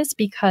launches,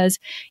 because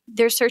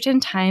there's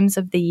certain times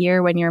of the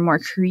year when you're more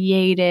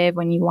creative,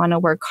 when you want to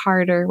work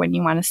harder, when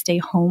you want to stay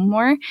home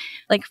more.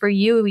 Like for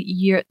you,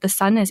 the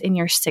sun is in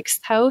your 6th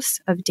house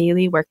of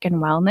daily work and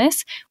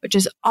wellness, which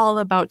is all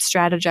about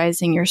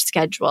strategizing your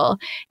schedule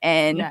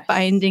and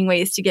finding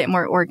ways to get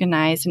more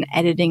organized and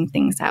editing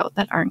things out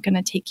that aren't going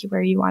to take you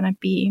where you want to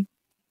be.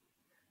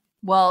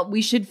 Well,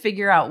 we should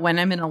figure out when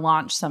I'm going to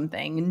launch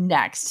something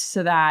next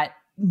so that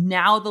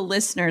now the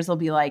listeners will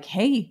be like,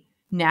 hey,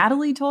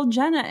 Natalie told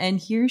Jenna and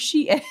here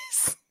she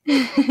is.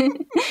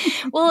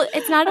 Well,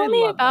 it's not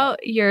only about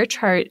your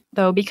chart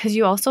though, because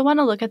you also want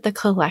to look at the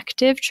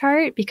collective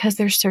chart, because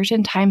there's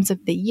certain times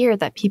of the year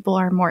that people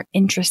are more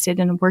interested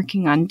in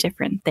working on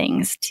different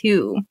things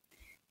too.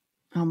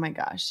 Oh my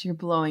gosh, you're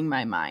blowing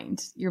my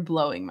mind. You're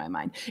blowing my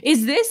mind.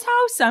 Is this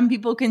how some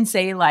people can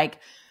say like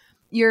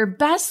your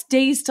best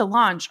days to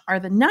launch are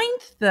the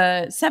 9th,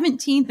 the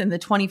 17th, and the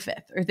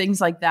 25th or things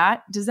like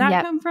that? Does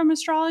that come from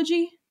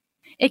astrology?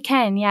 It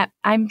can, yeah.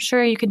 I'm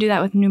sure you could do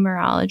that with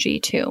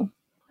numerology too.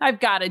 I've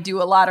got to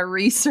do a lot of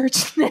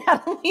research,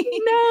 Natalie.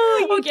 No,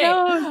 you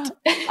don't.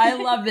 I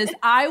love this.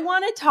 I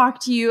want to talk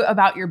to you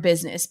about your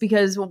business,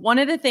 because one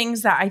of the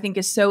things that I think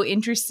is so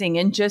interesting,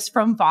 and just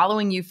from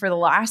following you for the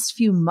last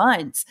few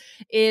months,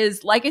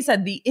 is, like I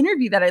said, the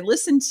interview that I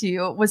listened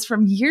to was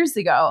from years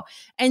ago.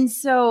 And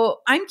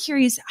so I'm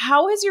curious,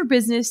 how has your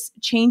business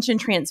changed and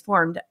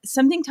transformed?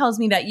 Something tells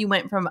me that you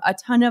went from a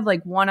ton of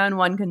like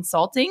one-on-one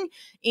consulting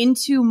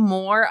into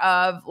more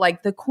of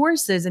like the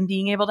courses and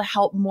being able to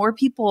help more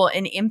people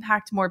and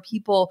impact more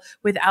people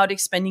without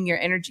expending your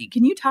energy.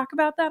 Can you talk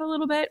about that a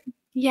little bit?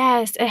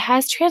 Yes, it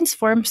has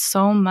transformed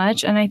so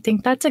much. And I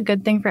think that's a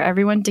good thing for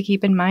everyone to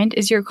keep in mind,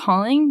 is your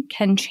calling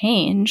can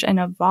change and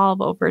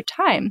evolve over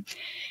time.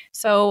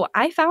 So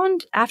I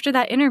found after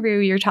that interview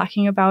you're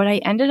talking about, I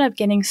ended up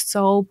getting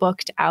so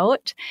booked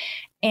out.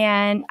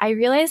 And I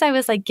realized I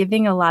was like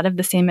giving a lot of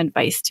the same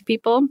advice to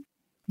people.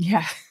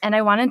 Yeah. And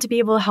I wanted to be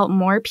able to help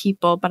more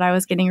people, but I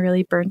was getting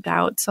really burnt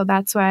out. So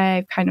that's why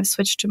I've kind of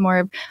switched to more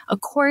of a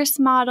course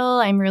model.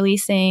 I'm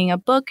releasing a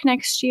book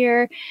next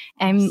year.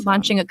 I'm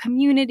launching a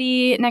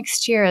community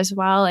next year as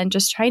well, and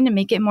just trying to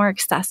make it more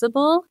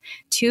accessible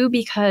too,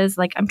 because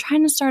like I'm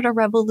trying to start a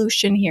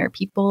revolution here.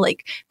 People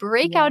like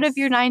break out of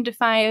your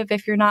 9-to-5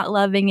 if you're not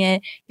loving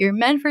it. You're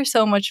meant for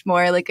so much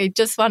more. Like I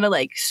just want to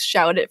like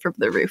shout it from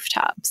the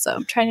rooftop. So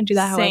I'm trying to do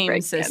that however I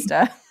can.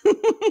 Sister.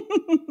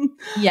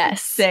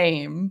 Yes.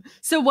 Same.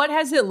 So what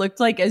has it looked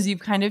like as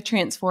you've kind of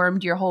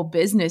transformed your whole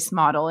business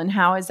model, and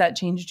how has that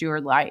changed your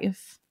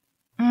life?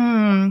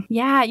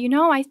 Yeah,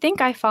 I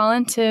think I fall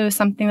into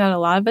something that a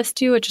lot of us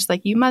do, which is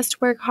like, you must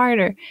work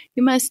harder.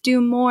 You must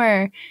do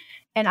more.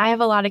 And I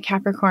have a lot of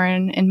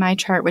Capricorn in my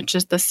chart, which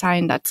is the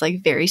sign that's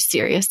like very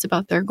serious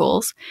about their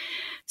goals.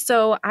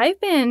 So I've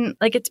been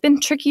like, it's been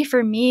tricky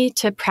for me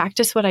to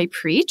practice what I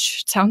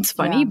preach. Sounds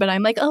funny, but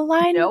I'm like,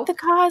 align with the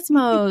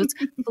cosmos,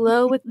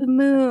 flow with the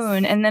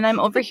moon. And then I'm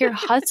over here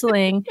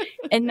hustling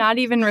and not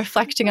even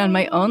reflecting on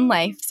my own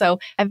life. So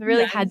I've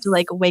really had to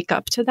like wake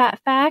up to that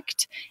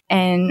fact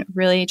and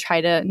really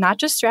try to not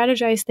just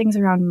strategize things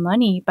around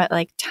money, but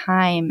like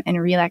time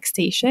and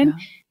relaxation.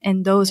 Yeah.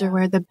 And those are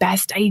where the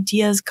best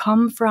ideas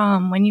come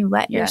from, when you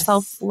let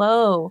yourself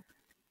flow.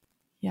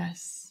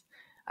 Yes.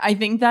 I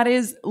think that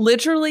is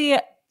literally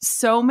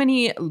so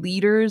many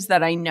leaders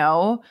that I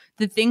know,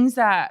 the things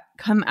that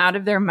come out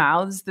of their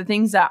mouths, the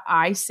things that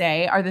I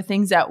say are the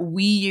things that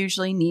we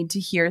usually need to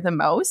hear the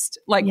most.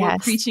 Like we're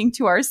preaching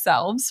to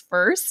ourselves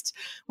first.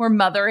 We're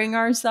mothering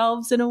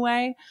ourselves in a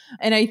way.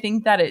 And I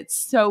think that it's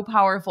so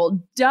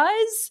powerful.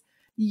 Does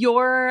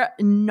your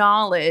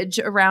knowledge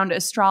around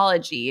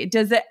astrology,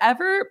 does it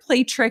ever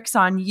play tricks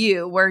on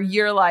you where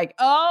you're like,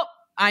 oh,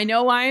 I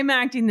know why I'm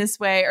acting this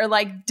way? Or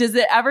like, does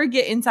it ever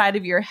get inside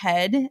of your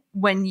head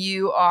when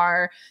you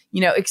are,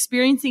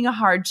 experiencing a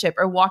hardship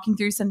or walking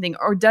through something?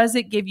 Or does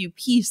it give you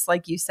peace,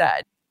 like you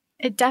said?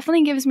 It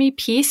definitely gives me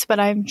peace, but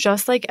I'm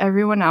just like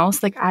everyone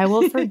else. Like I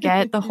will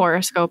forget the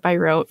horoscope I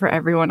wrote for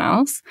everyone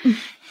else.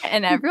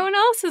 And everyone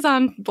else is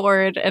on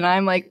board. And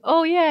I'm like,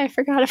 oh yeah, I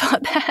forgot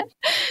about that.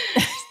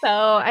 So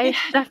I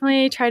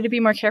definitely try to be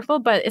more careful,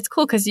 but it's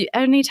cool because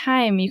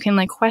anytime you can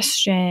like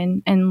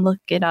question and look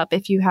it up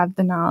if you have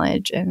the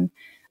knowledge. And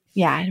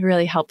it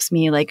really helps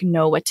me like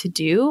know what to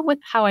do with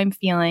how I'm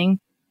feeling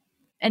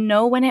and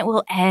know when it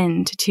will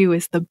end too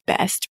is the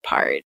best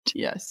part.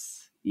 Yes.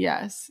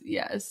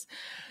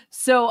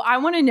 So I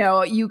want to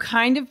know, you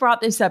kind of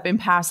brought this up in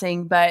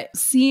passing, but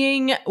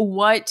seeing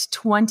what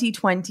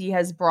 2020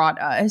 has brought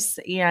us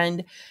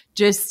and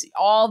just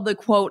all the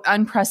quote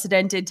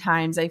unprecedented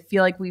times, I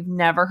feel like we've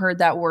never heard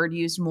that word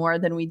used more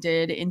than we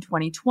did in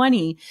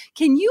 2020.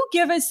 Can you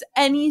give us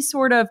any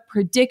sort of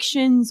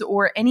predictions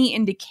or any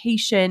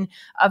indication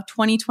of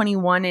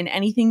 2021 and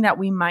anything that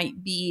we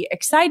might be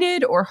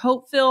excited or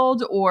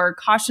hope-filled or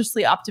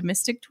cautiously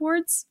optimistic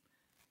towards?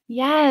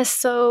 Yes.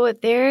 So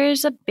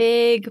there's a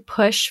big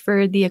push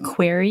for the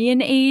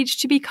Aquarian age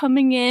to be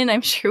coming in.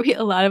 I'm sure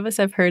a lot of us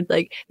have heard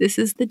like, this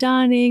is the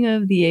dawning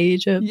of the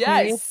age of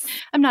Aquarius.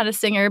 I'm not a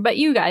singer, but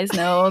you guys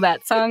know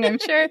that song, I'm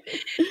sure.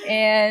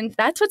 And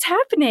that's what's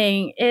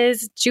happening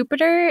is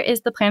Jupiter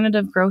is the planet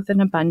of growth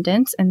and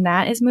abundance. And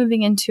that is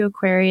moving into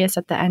Aquarius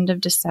at the end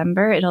of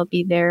December. It'll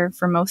be there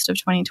for most of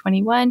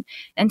 2021.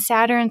 And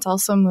Saturn's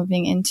also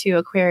moving into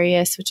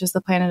Aquarius, which is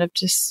the planet of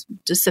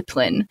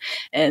discipline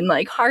and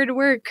like hard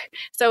work.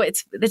 So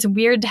it's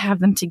weird to have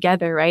them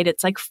together, right?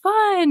 It's like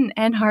fun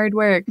and hard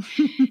work,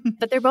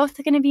 but they're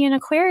both going to be in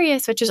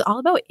Aquarius, which is all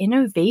about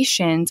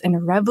innovations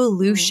and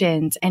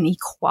revolutions and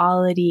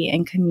equality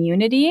and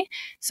community.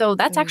 So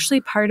that's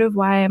actually part of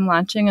why I'm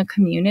launching a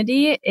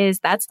community is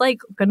that's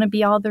like going to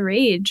be all the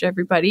rage,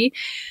 everybody.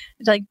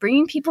 Like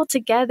bringing people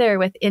together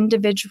with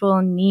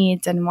individual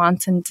needs and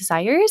wants and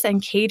desires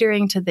and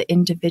catering to the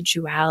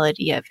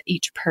individuality of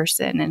each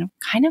person and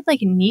kind of like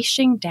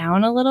niching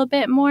down a little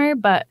bit more,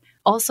 but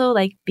also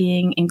like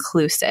being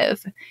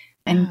inclusive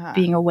and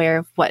being aware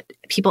of what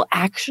people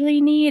actually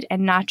need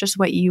and not just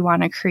what you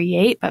want to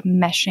create, but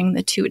meshing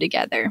the two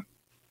together.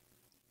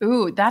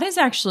 Ooh, that is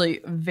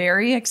actually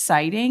very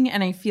exciting.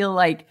 And I feel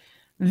like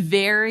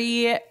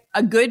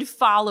a good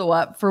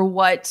follow-up for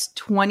what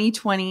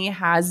 2020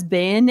 has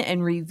been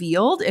and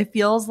revealed. It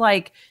feels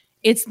like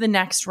it's the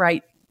next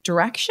right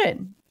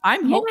direction.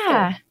 I'm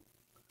hopeful.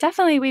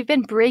 Definitely. We've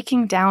been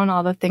breaking down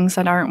all the things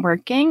that aren't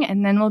working,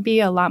 and then we'll be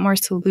a lot more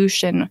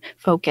solution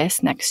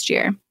focused next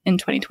year in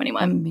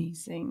 2021.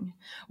 Amazing.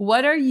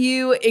 What are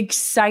you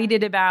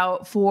excited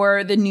about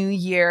for the new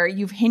year?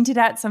 You've hinted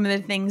at some of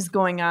the things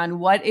going on.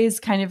 What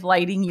is kind of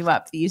lighting you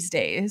up these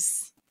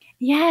days?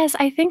 Yes,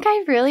 I think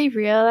I really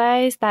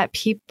realized that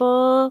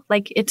people,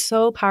 like, it's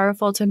so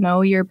powerful to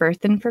know your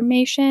birth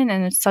information,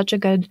 and it's such a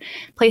good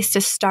place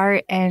to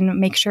start and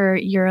make sure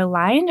you're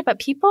aligned. But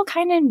people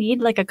kind of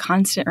need like a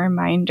constant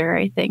reminder,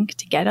 I think,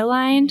 to get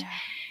aligned. Yeah.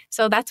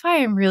 So that's why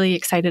I'm really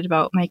excited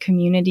about my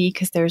community,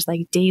 because there's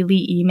like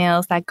daily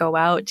emails that go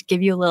out to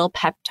give you a little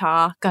pep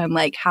talk on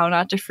like how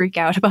not to freak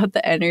out about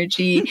the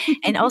energy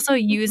and also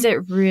use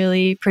it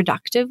really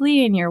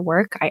productively in your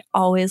work. I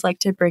always like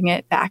to bring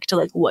it back to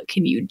like, what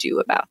can you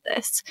do about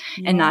this?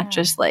 And not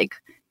just like,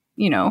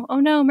 oh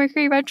no,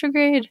 Mercury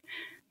retrograde.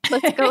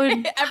 Let's go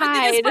and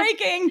Everything is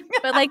breaking.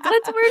 But like,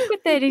 let's work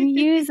with it and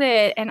use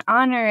it and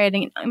honor it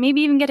and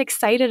maybe even get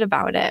excited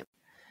about it.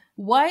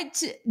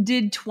 What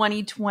did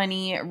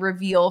 2020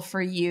 reveal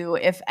for you,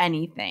 if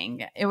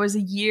anything? It was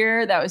a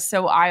year that was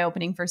so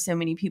eye-opening for so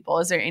many people.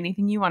 Is there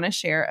anything you want to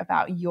share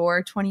about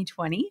your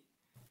 2020?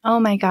 Oh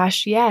my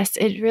gosh, yes.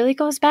 It really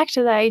goes back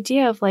to the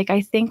idea of like,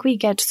 I think we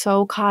get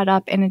so caught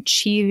up in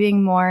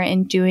achieving more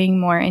and doing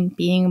more and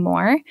being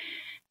more.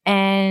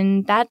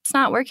 And that's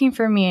not working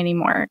for me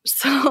anymore.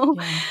 So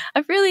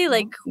I've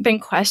really been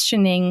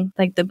questioning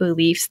the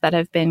beliefs that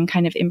have been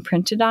kind of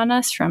imprinted on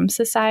us from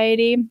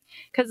society.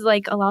 Because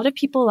a lot of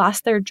people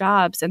lost their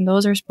jobs and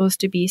those are supposed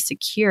to be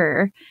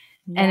secure.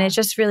 Yeah. And it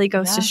just really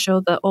goes to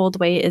show the old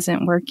way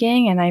isn't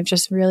working. And I've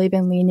just really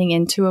been leaning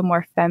into a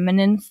more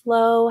feminine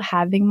flow,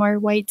 having more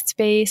white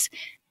space,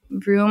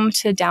 room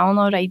to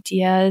download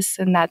ideas.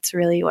 And that's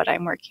really what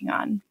I'm working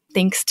on.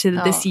 Thanks to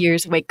this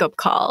year's wake-up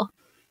call.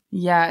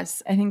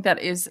 Yes, I think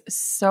that is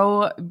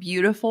so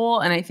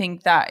beautiful. And I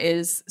think that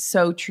is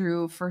so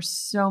true for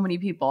so many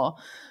people.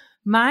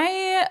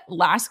 My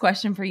last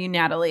question for you,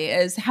 Natalie,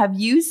 is have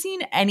you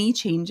seen any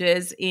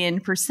changes in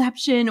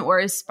perception or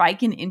a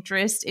spike in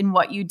interest in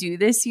what you do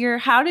this year?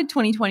 How did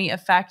 2020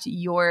 affect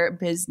your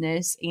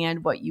business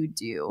and what you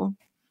do?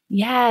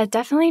 Yeah,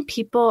 definitely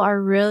people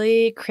are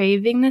really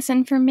craving this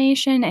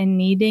information and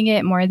needing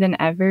it more than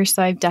ever.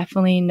 So I've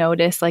definitely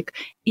noticed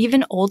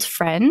even old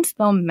friends,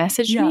 they'll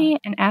message me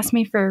and ask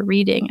me for a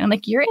reading. I'm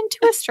like, you're into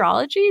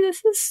astrology?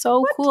 This is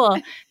so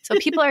cool. So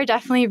people are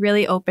definitely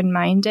really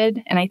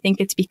open-minded. And I think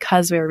it's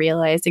because we're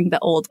realizing the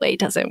old way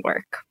doesn't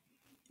work.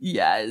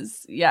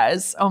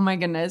 Yes. Oh my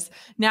goodness.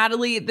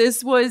 Natalie,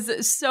 this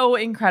was so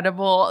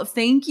incredible.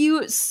 Thank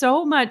you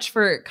so much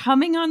for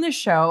coming on the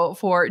show,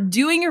 for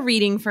doing a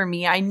reading for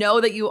me. I know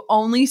that you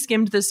only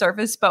skimmed the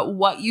surface, but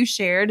what you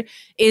shared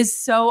is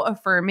so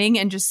affirming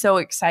and just so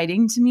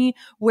exciting to me.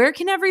 Where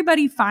can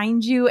everybody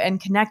find you and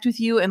connect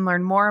with you and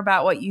learn more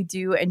about what you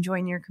do and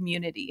join your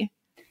community?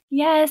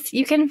 Yes,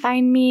 you can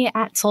find me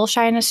at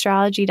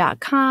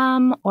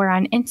soulshineastrology.com or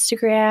on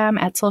Instagram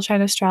at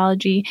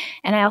soulshineastrology.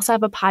 And I also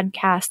have a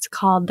podcast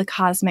called The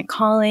Cosmic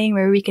Calling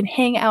where we can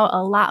hang out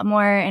a lot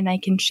more and I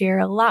can share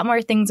a lot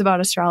more things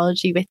about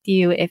astrology with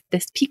you if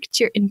this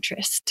piqued your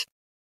interest.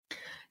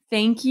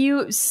 Thank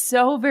you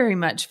so very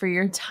much for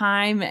your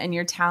time and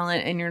your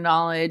talent and your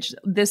knowledge.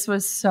 This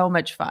was so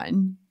much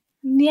fun.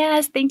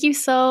 Yes, thank you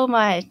so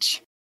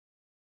much.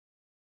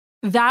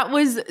 That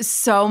was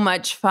so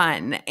much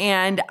fun.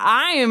 And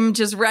I am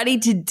just ready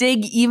to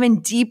dig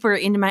even deeper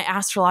into my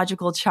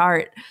astrological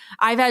chart.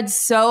 I've had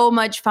so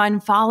much fun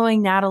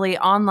following Natalie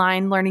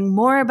online, learning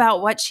more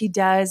about what she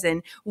does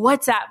and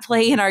what's at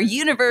play in our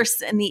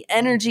universe and the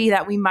energy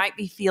that we might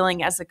be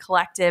feeling as a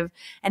collective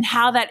and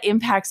how that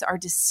impacts our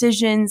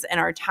decisions and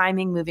our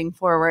timing moving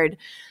forward.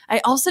 I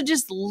also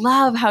just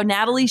love how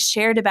Natalie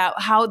shared about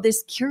how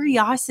this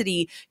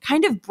curiosity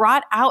kind of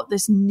brought out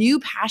this new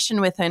passion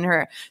within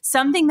her,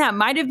 something that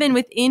might have been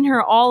within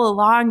her all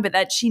along, but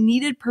that she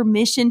needed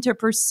permission to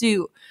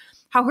pursue.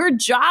 How her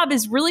job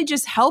is really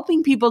just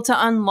helping people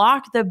to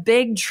unlock the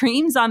big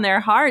dreams on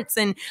their hearts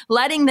and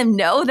letting them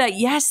know that,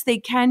 yes, they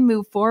can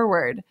move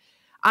forward.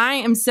 I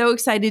am so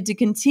excited to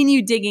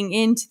continue digging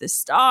into the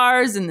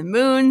stars and the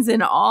moons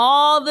and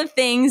all the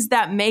things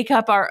that make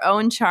up our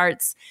own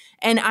charts.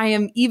 And I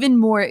am even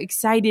more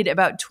excited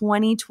about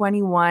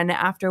 2021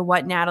 after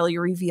what Natalie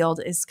revealed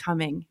is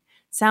coming.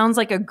 Sounds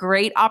like a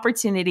great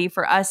opportunity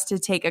for us to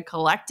take a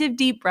collective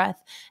deep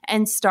breath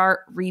and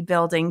start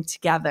rebuilding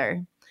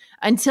together.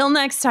 Until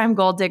next time,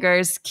 gold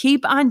diggers,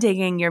 keep on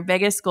digging your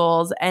biggest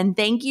goals. And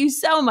thank you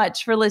so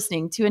much for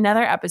listening to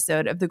another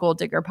episode of the Gold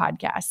Digger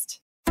Podcast.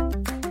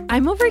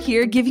 I'm over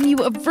here giving you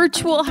a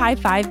virtual high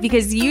five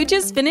because you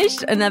just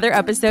finished another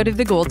episode of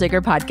the Gold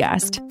Digger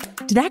Podcast.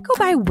 Did that go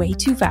by way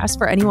too fast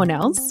for anyone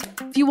else?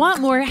 If you want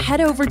more, head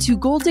over to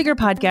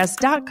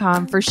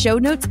golddiggerpodcast.com for show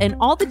notes and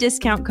all the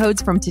discount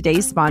codes from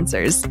today's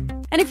sponsors.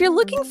 And if you're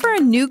looking for a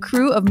new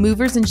crew of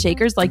movers and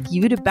shakers like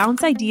you to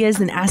bounce ideas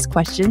and ask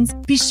questions,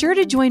 be sure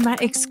to join my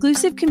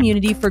exclusive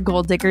community for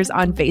gold diggers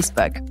on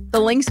Facebook. The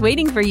link's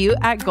waiting for you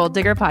at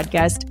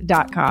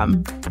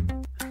golddiggerpodcast.com.